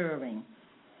maturing,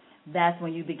 that's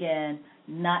when you began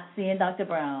not seeing Dr.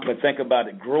 Brown. But think about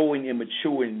it, growing and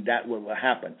maturing, that will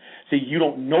happen. See, you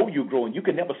don't know you're growing. You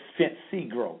can never see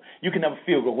grow. You can never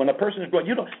feel grow. When a person is growing,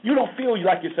 you don't feel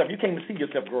like yourself. You can't even see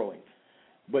yourself growing.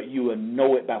 But you will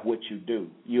know it by what you do.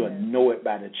 You will know it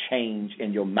by the change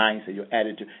in your mindset, your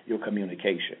attitude, your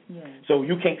communication. Yes. So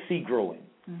you can't see growing.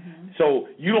 Mm-hmm. So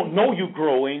you don't know you're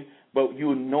growing, but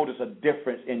you'll notice a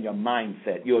difference in your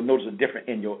mindset. You'll notice a difference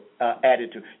in your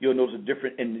attitude. You'll notice a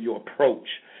difference in your approach.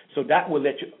 So that will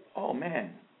let you, oh,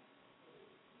 man,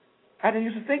 I didn't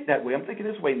used to think that way. I'm thinking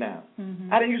this way now.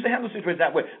 Mm-hmm. I didn't used to handle situations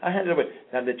that way. I handle it that way.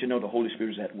 That let you know the Holy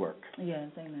Spirit is at work. Yes,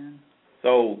 amen.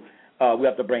 So we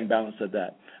have to bring balance to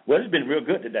that. Well, it's been real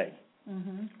good today.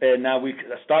 Mm-hmm. And now we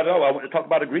started off. I want to talk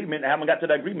about agreement. I haven't got to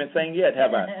the agreement thing yet,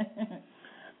 have I?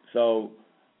 So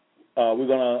we're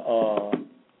going to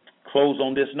close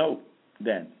on this note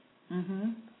then. Mm-hmm.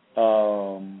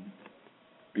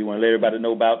 You want to let everybody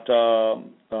know about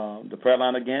the prayer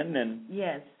line again? And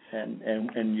yes.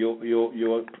 And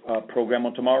your program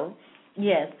on tomorrow?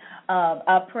 Yes.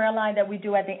 Our prayer line that we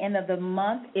do at the end of the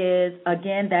month is,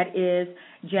 again, that is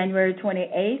January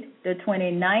 28th, the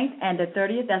 29th, and the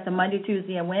 30th. That's a Monday,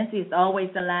 Tuesday, and Wednesday. It's always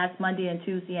the last Monday and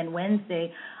Tuesday and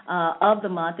Wednesday of the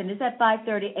month, and it's at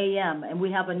 5:30 a.m. And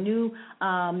we have a new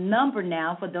number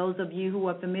now for those of you who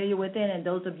are familiar with it and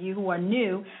those of you who are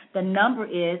new. The number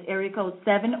is area code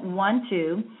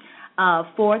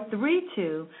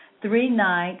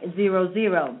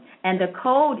 712-432-3900, and the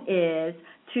code is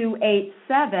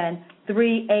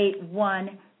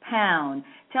 287-381#.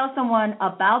 Tell someone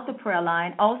about the prayer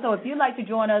line. Also, if you'd like to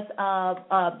join us,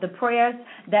 the prayers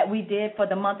that we did for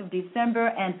the month of December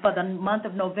and for the month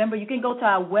of November, you can go to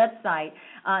our website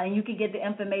and you can get the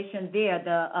information there.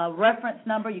 The reference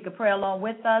number, you can pray along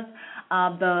with us.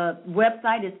 The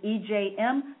website is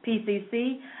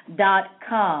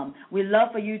ejmpcc.com. We'd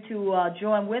love for you to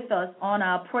join with us on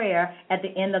our prayer at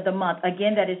the end of the month.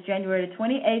 Again, that is January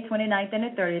 28th, 29th, and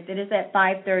the 30th. It is at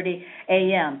 5:30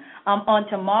 a.m. On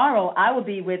tomorrow, I will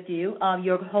be with you,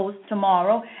 your host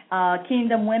tomorrow,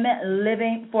 Kingdom Women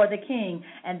Living for the King.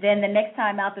 And then the next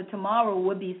time after tomorrow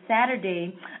will be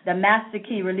Saturday, the Master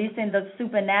Key, Releasing the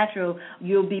Supernatural.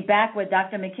 You'll be back with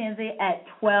Dr. McKenzie at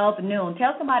 12 noon.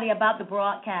 Tell somebody about the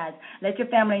broadcast. Let your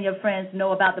family and your friends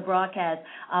know about the broadcast.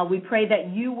 We pray that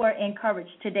you were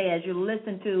encouraged today as you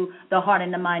listen to the heart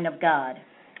and the mind of God.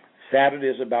 Saturday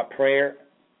is about prayer,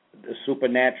 the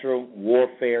supernatural,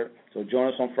 warfare. So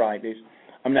join us on Fridays.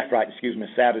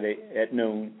 Saturday at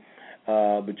noon,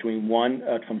 between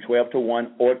from 12 to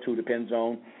 1 or 2, depends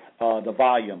on the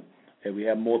volume. And we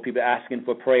have more people asking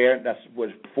for prayer. That's what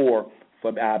it's for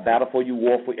our Battle for You,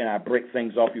 War for You, and I break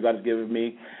things off. You guys give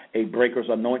me a breaker's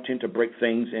anointing to break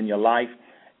things in your life,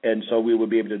 and so we will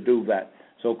be able to do that.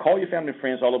 So call your family and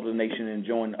friends all over the nation and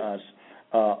join us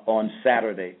on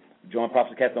Saturday. Join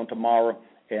Prophet Kathy on tomorrow,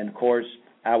 and, of course,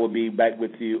 I will be back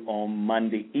with you on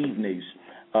Monday evenings,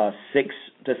 6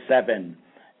 to 7.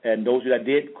 And those of you that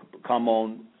did come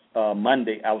on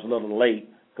Monday, I was a little late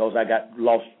because I got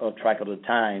lost track of the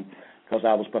time because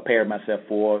I was preparing myself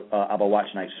for our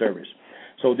watch night service.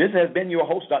 So this has been your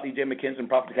host, Dr. E.J. McKenzie and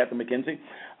Prophet Kathy McKenzie.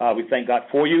 We thank God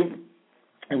for you,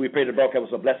 and we pray the broadcast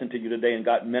was a blessing to you today, and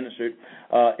God ministered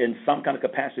in some kind of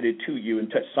capacity to you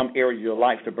and touched some area of your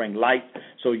life to bring light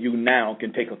so you now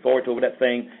can take authority over that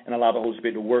thing and allow the Holy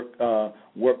Spirit to work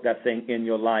that thing in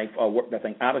your life or work that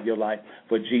thing out of your life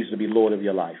for Jesus to be Lord of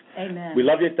your life. Amen. We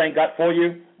love you. Thank God for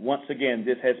you. Once again,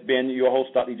 this has been your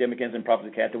host, Dr. E.J. McKenzie and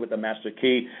Prophet Kathy with the Master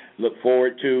Key. Look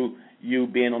forward to you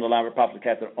being on the line with Prophet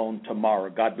Kathy on tomorrow.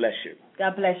 God bless you.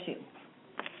 God bless you.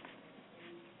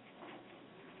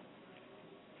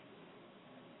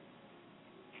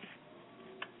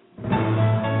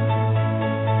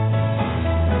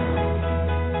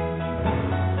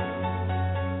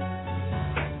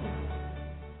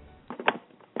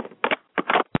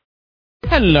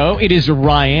 Hello, it is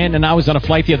Ryan, and I was on a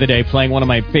flight the other day playing one of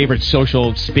my favorite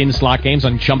social spin slot games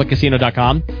on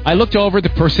ChumbaCasino.com. I looked over at the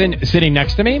person sitting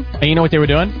next to me, and you know what they were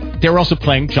doing? They were also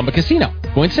playing Chumba Casino.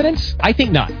 Coincidence? I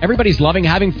think not. Everybody's loving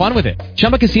having fun with it.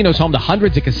 Chumba Casino is home to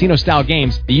hundreds of casino-style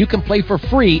games that you can play for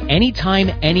free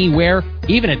anytime, anywhere,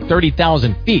 even at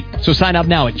 30,000 feet. So sign up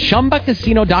now at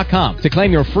ChumbaCasino.com to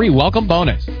claim your free welcome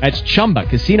bonus. That's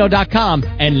ChumbaCasino.com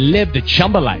and live the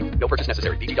Chumba life. No purchase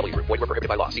necessary. VGW. Void where prohibited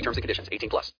by law. See terms and conditions.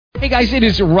 18+. Hey guys, it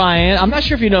is Ryan. I'm not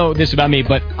sure if you know this about me,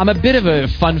 but I'm a bit of a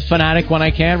fun fanatic when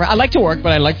I can. I like to work,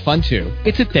 but I like fun too.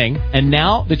 It's a thing. And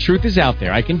now the truth is out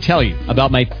there. I can tell you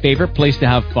about my favorite place to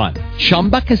have fun.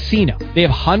 Chumba Casino. They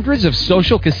have hundreds of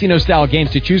social casino-style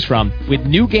games to choose from with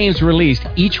new games released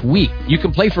each week. You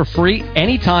can play for free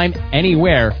anytime,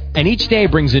 anywhere, and each day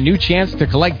brings a new chance to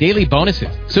collect daily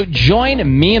bonuses. So join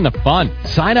me in the fun.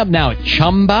 Sign up now at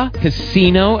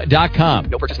ChumbaCasino.com.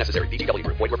 No purchase necessary. VGW.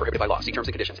 Void where prohibited by law. See terms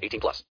and conditions. 18+.